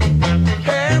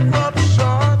 Hair cropped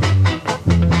short,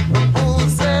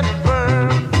 boots set firm.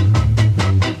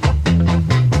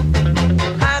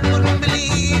 I couldn't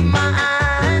believe my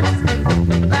eyes,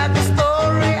 like a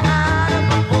story out of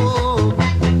a book.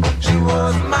 She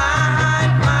was my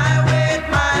height, my weight,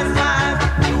 my size.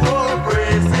 She wore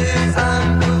braces and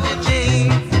blue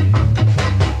jeans.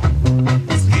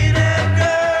 Skinhead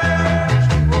girl,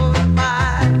 she was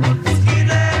mine.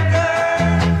 Skinhead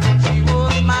girl, she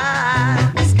was mine.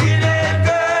 Skinhead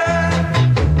girl,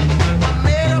 I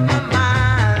made up my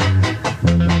mind.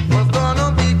 Was gonna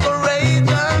be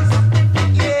courageous,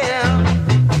 yeah.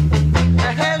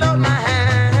 I held out my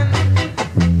hand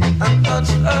and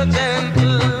touched her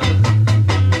gentle.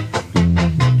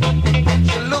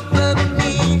 She looked at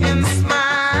me and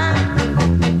smiled.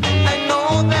 I know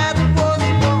that was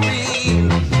for real.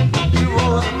 She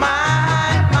was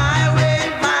my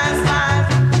weight, my size.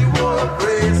 She wore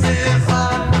braces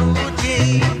and blue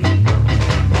jeans.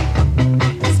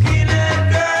 Skinhead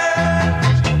girl,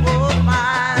 she was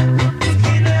mine.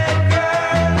 Skinhead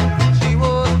girl, she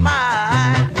was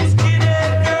mine.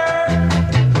 Skinhead girl,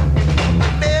 I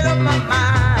made up my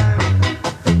mind.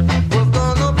 Was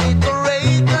gonna be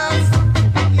courageous,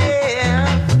 yeah.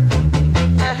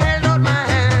 I held out my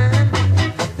hand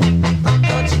and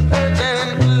touched her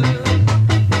gentle.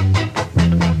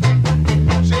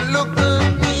 She looked at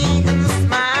me and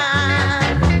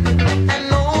smiled. I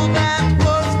know that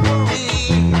was for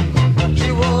real. She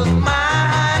was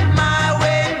my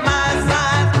weight, my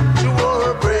size. She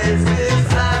wore braces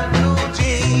and blue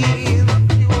jeans.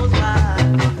 She was mine.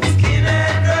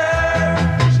 Skinhead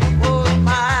girl, she was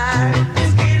mine.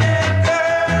 Skinhead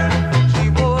girl, she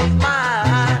was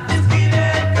mine.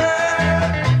 Skinhead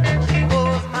girl, she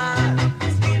was mine.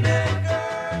 Skinhead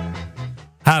girl.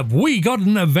 Have we got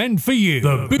an event for you?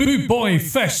 The Boot Boy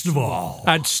Festival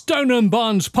at Stoneham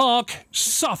Barnes Park,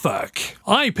 Suffolk.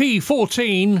 IP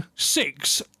 14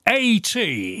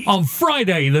 6AT on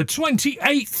Friday the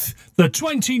 28th, the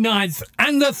 29th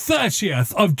and the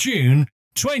 30th of June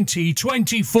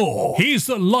 2024. Here's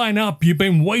the lineup you've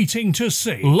been waiting to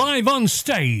see. Live on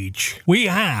stage, we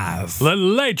have the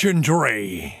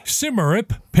legendary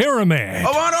Simmerip Pyramid.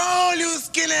 I want all you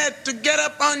skinheads to get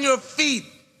up on your feet.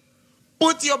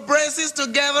 Put your braces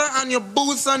together and your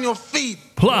boots on your feet.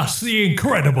 Plus the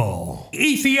incredible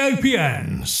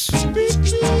Ethiopians.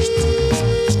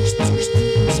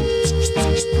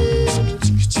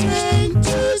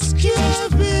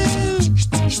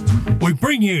 We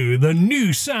bring you the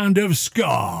new sound of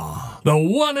ska, the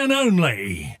one and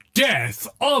only Death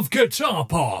of Guitar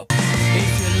Pop.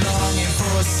 If you're longing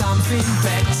for something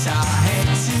better, head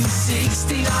to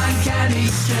 69 Candy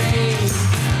Street.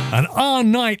 And our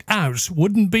night out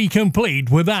wouldn't be complete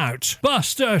without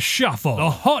Buster Shuffle, the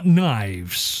Hot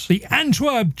Knives, the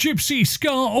Antwerp Gypsy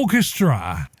Ska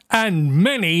Orchestra, and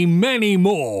many, many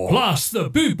more. Plus the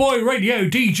Boot Boy Radio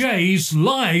DJs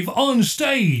live on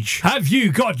stage. Have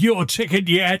you got your ticket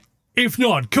yet? If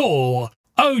not, call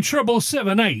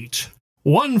 07778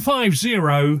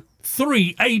 150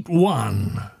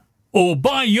 381 or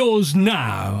buy yours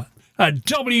now at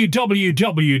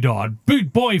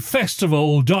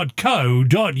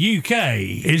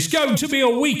www.bootboyfestival.co.uk. It's going to be a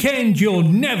weekend you'll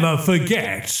never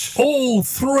forget. All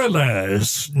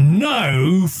thrillers,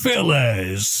 no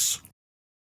fillers.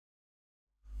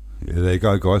 Yeah, there you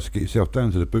go, guys. Get yourself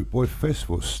down to the Boot Boy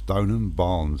Festival at Stone and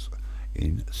Barns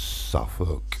in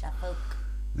Suffolk.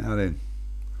 Now then,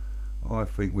 I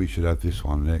think we should have this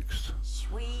one next.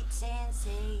 Sweet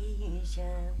sensation.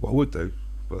 What I would do,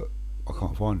 but I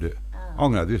can't find it.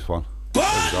 I'm going to have this one. There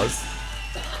we go.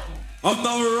 I'm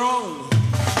not wrong.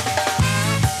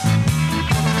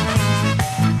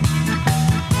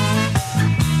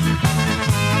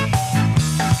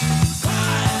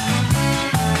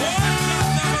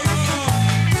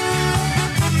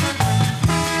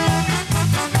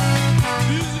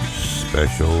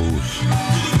 Specials.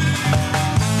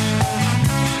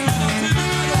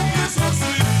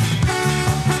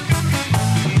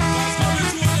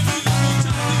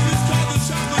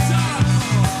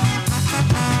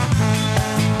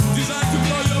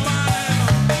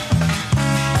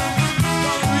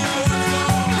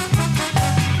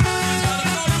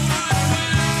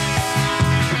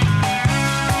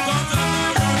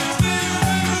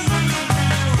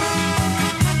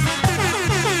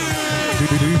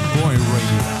 Boy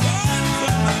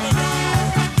Radio.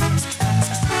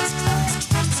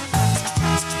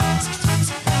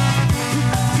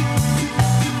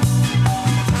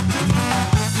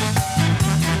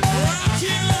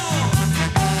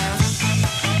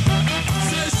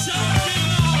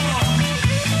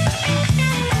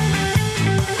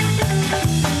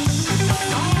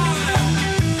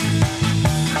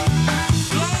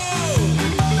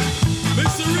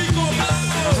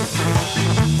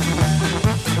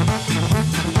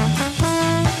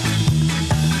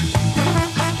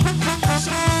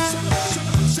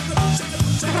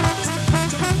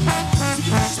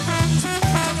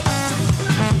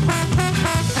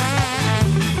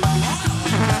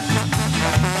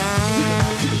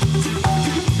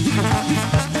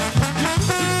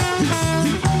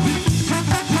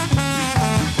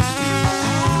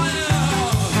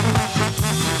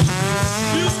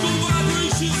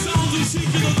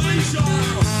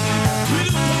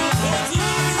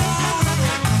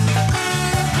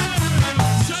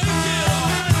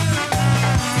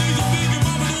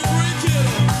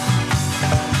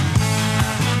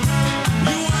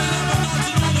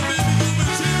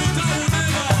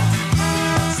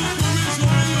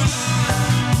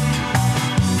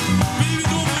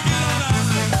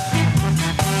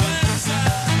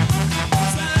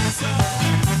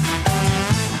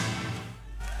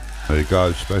 There you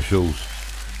go, Specials.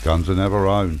 Guns are never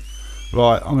own.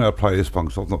 Right, I'm going to play this one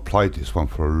because I've not played this one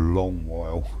for a long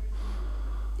while.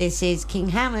 This is King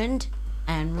Hammond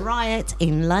and Riot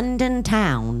in London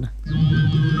Town.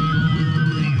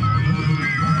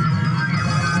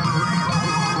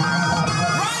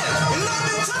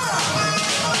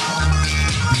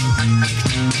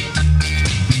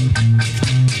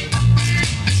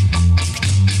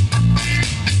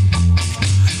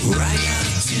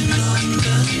 Riots in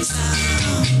London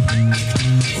town.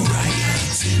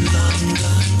 Riots in London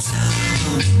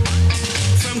town.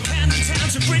 From Camden Town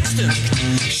to Brixton,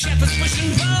 Shepherd's Bush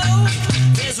and Bow,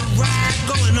 there's a riot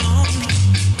going on.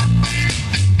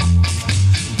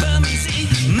 Bermondsey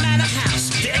Manor House,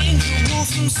 the Angel Wolf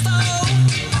from Stowe,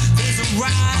 there's a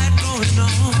riot going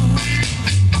on.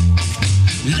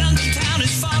 London town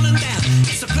is falling down,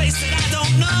 it's a place that I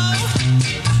don't know.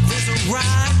 There's a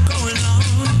riot going on.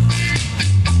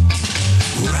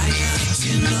 Riots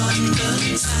in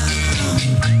London town.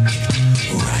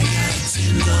 Riots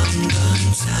in London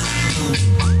town.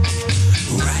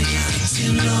 Riots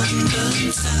in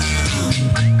London town.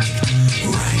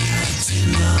 Riots in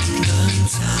London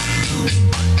town.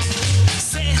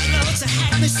 Say hello to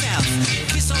Hackney South.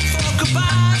 Kiss on for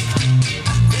goodbye.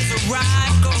 There's a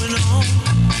riot going on.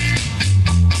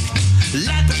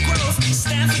 Ladbroke Grove,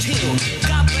 Stamford Hill,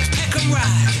 God bless Peckham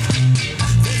Ride.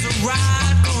 There's a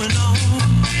riot going on.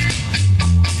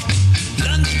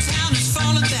 London town is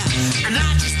falling down, and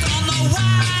I just don't know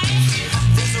why.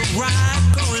 There's a riot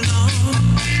going on.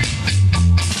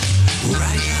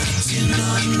 Riots in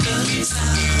London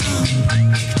town.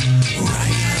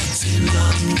 Riots in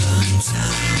London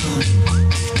town.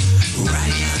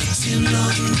 Riots in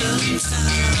London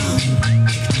town.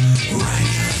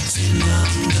 Riots in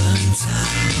London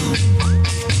town.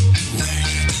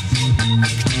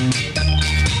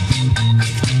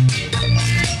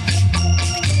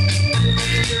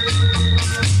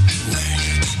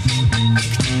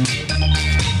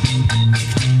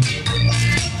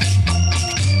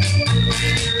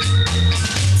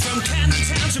 From Camden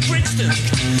Town to Brixton,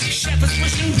 Shepherd's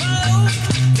Bush and Bow,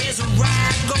 there's a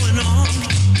riot going on.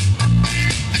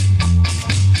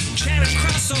 Charing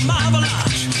Cross or Marble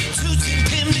Arch, Toots and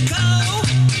Pimlico,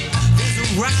 there's a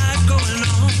riot going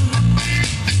on.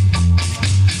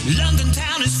 London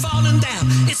town is falling down,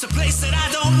 it's a place that I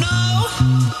don't know.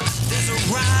 There's a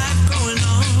riot going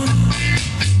on.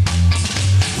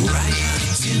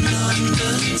 Riots in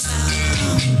London town.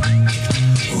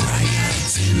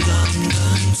 Riots in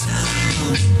London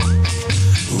town.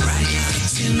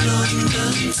 Riots in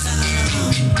London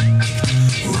town.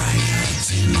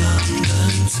 Riots in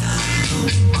London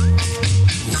town.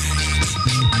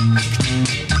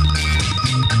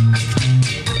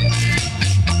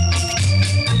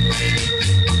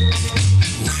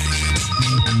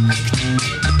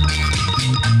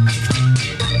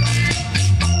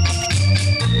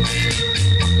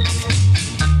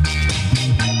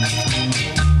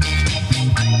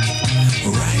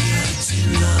 Riots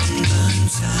in London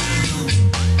town.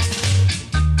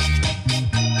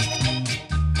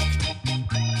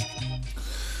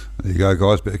 There you go,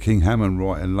 guys. Bit of King Hammond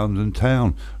right in London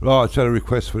town. Right, I had a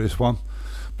request for this one.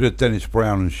 Bit of Dennis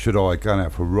Brown and Should I, going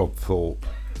out for Rob Thorpe.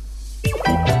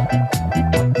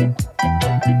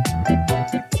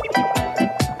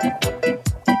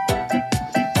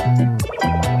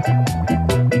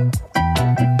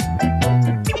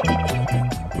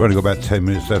 We've only got about 10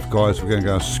 minutes left, guys. We're going to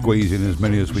go squeeze in as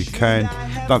many as we can.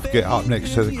 Don't forget, up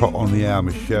next to the clock on the hour,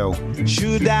 Michelle.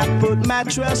 Should I put my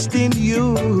trust in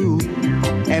you?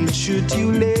 And should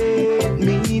you let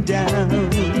me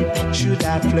down? Should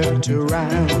I flirt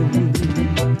around?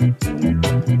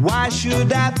 Why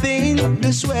should I think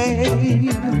this way?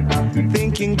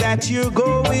 Thinking that you're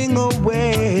going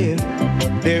away.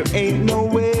 There ain't no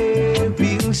way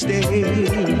we'll stay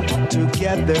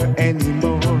together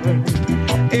anymore.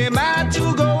 Am I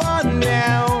to go on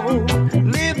now,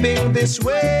 living this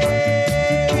way?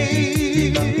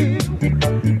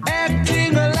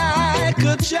 Acting like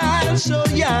a child so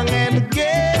young and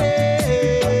gay.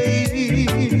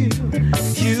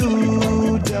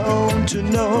 You don't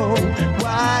know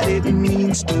what it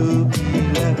means to be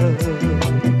loved.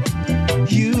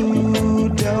 You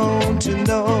don't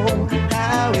know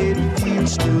how it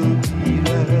feels to be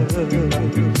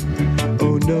loved.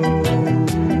 Oh no.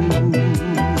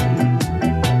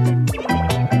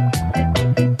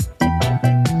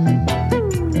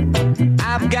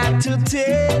 To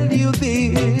tell you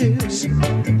this,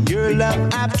 your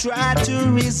love I've tried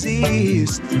to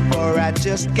resist, for I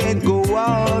just can't go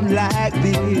on like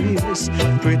this,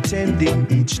 pretending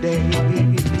each day.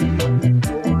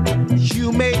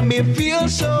 You make me feel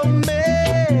so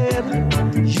mad,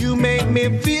 you make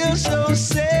me feel so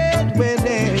sad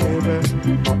whenever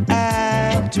I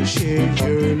have to share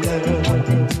your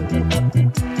love.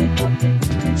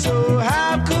 So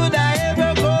how could I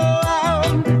ever go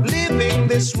on living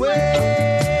this way,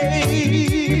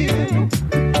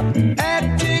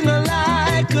 acting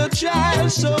like a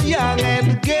child so young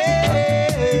and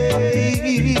gay?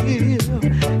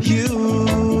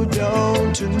 You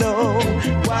don't know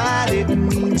what it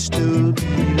means to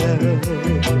be loved.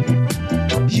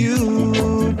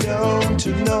 You don't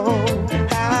know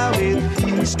how it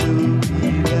feels to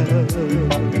be loved.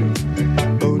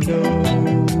 Oh no.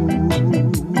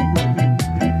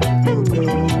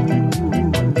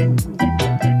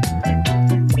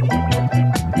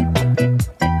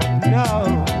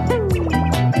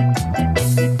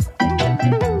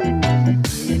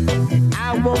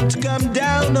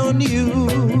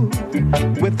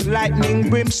 With lightning,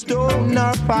 brimstone,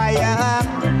 or fire,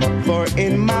 for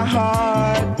in my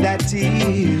heart that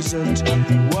that isn't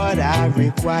what I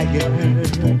require.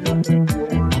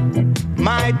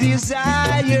 My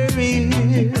desire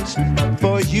is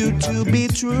for you to be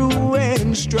true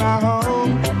and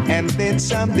strong, and then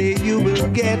someday you will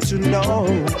get to know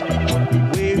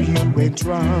where you went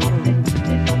wrong.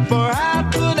 For how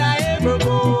could I ever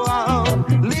go on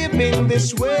living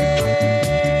this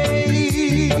way,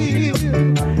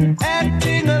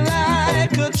 acting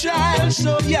like a child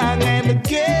so young and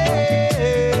gay?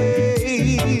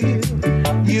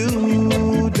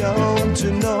 You don't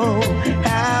know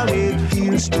how it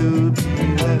feels to be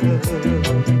loved.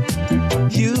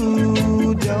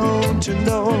 You don't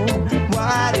know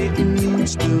what it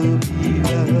means to be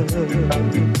loved.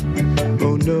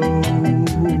 Oh no.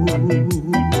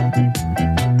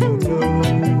 Oh no.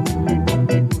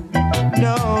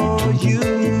 No, you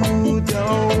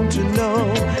don't know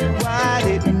what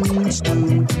it means to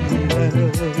be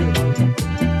loved.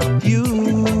 You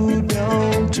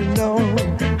don't know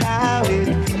how it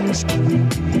feels to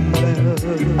be loved.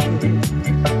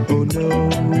 Oh no.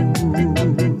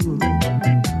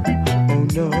 Oh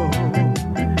no.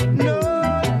 No,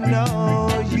 no,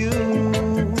 you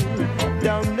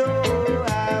don't know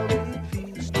how it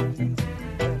feels to be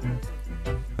loved.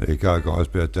 There you go, guys.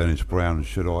 Bit of Dennis Brown and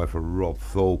Should I for Rob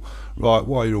Thal. Right,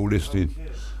 while you're all listening,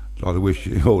 I'd like to wish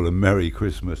you all a Merry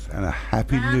Christmas and a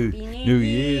Happy New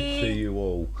Year to you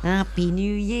all. Happy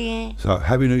New Year. So,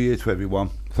 Happy New Year to everyone.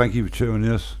 Thank you for joining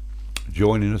us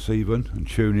even, and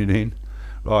tuning in.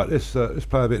 Right, let's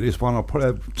play a bit of this one. I'll probably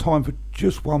have time for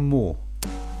just one more.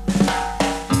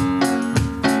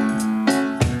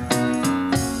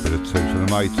 Bit of Toots and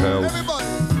the Maytals,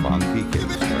 Funky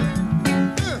Kingston.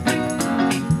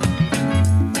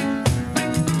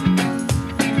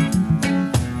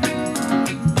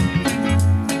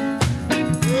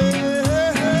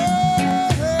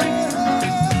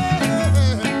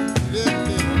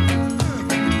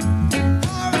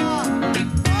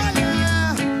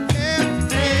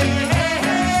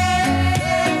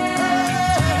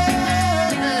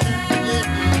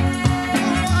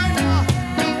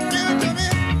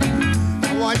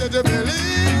 To believe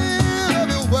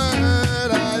every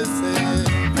word I say.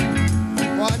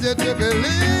 Want you to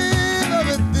believe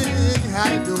everything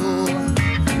I do.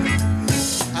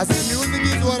 I say music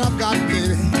is what I've got,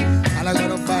 baby, and I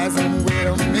gotta find some way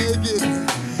to make it.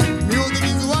 Music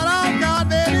is what I've got,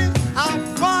 baby. I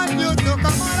want you to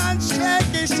come on and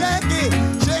shake it, shake it,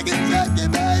 shake it, shake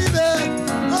it, baby.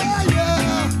 Oh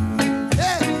yeah,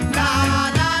 yeah. Na na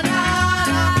na na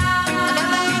na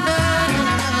na na.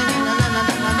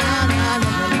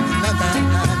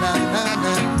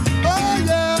 Oh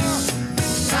yeah.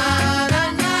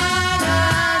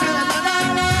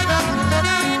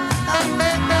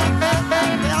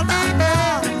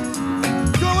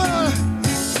 Come on,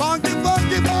 funky,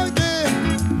 funky, funky.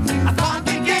 A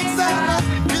funky Kingston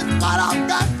is what I've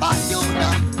got for you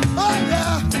now. Oh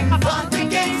yeah, a funky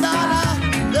Kingston,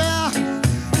 yeah,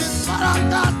 it's what I've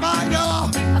got for you.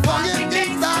 A funky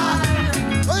Kingston,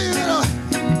 oh you know.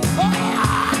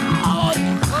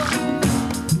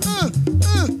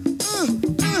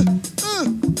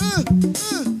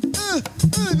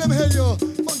 Let me hear your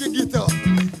funky guitar.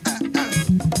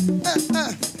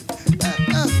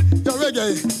 Your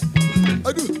reggae. I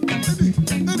do.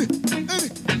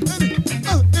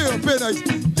 Here, play nice.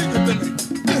 Lick it to me.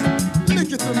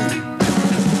 Lick it to me.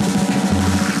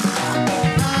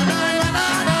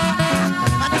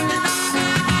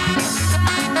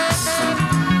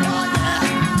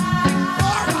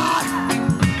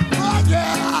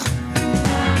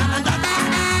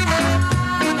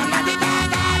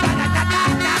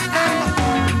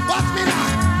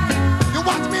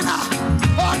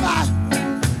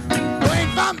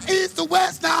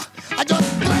 West now, I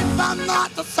just went from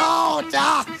north to south,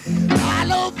 yeah.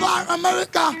 All over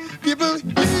America, people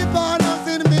keep on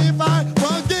asking me for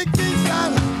funky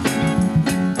Kingston,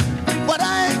 but I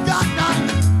ain't got none,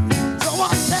 so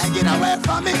won't take it away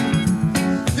from me.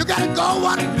 You gotta go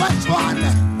on which one,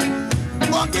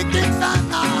 funky Kingston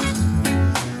now.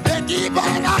 They keep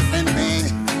on asking me,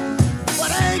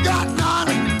 but I ain't got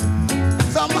none.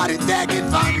 Somebody take it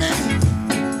from me.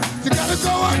 You gotta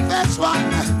go on which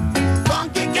one.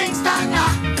 Funky Kingston,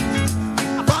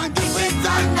 funky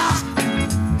Kingston,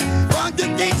 funky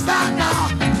Kingston,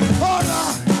 hold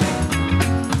on.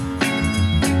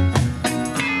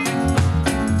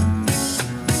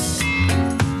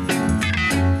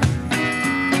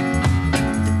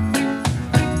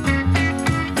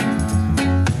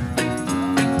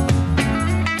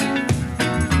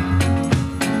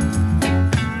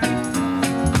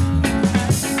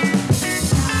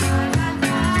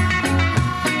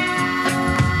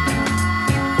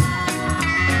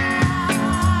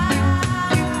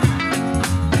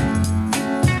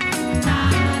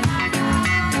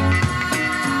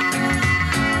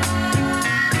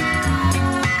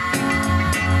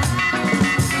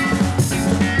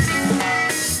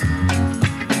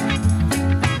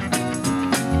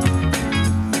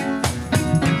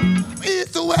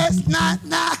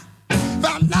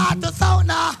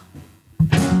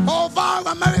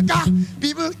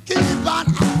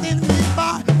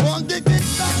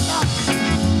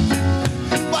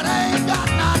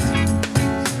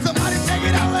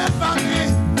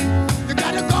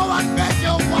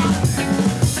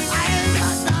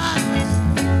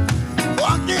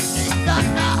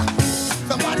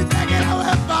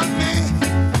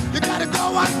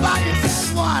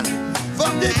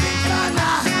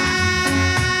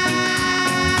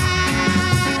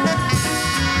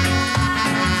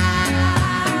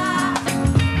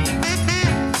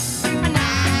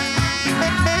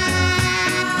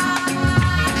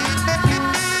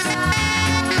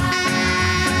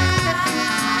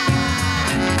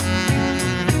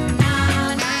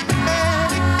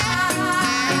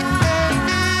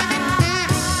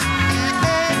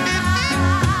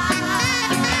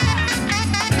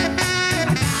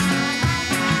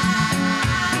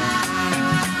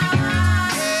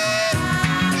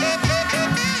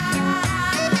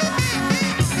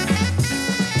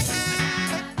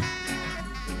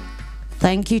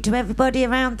 Thank you to everybody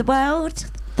around the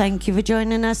world. Thank you for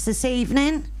joining us this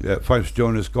evening. Yeah, thanks for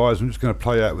joining us, guys. I'm just going to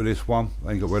play out with this one.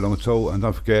 Ain't got very long at all. And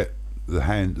don't forget, the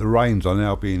reins are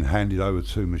now being handed over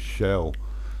to Michelle.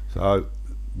 So,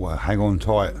 well, hang on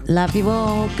tight. Love you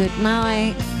all. Good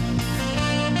night.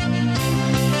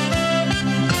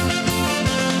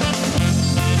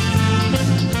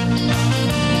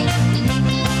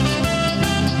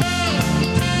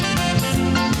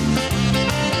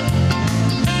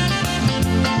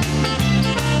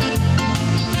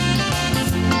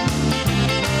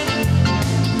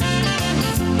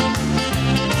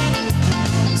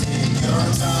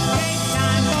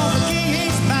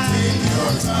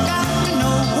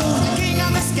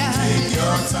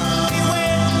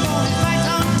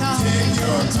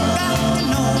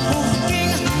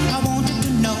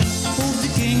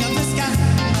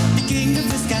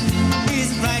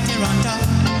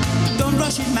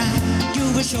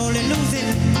 Surely lose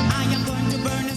it.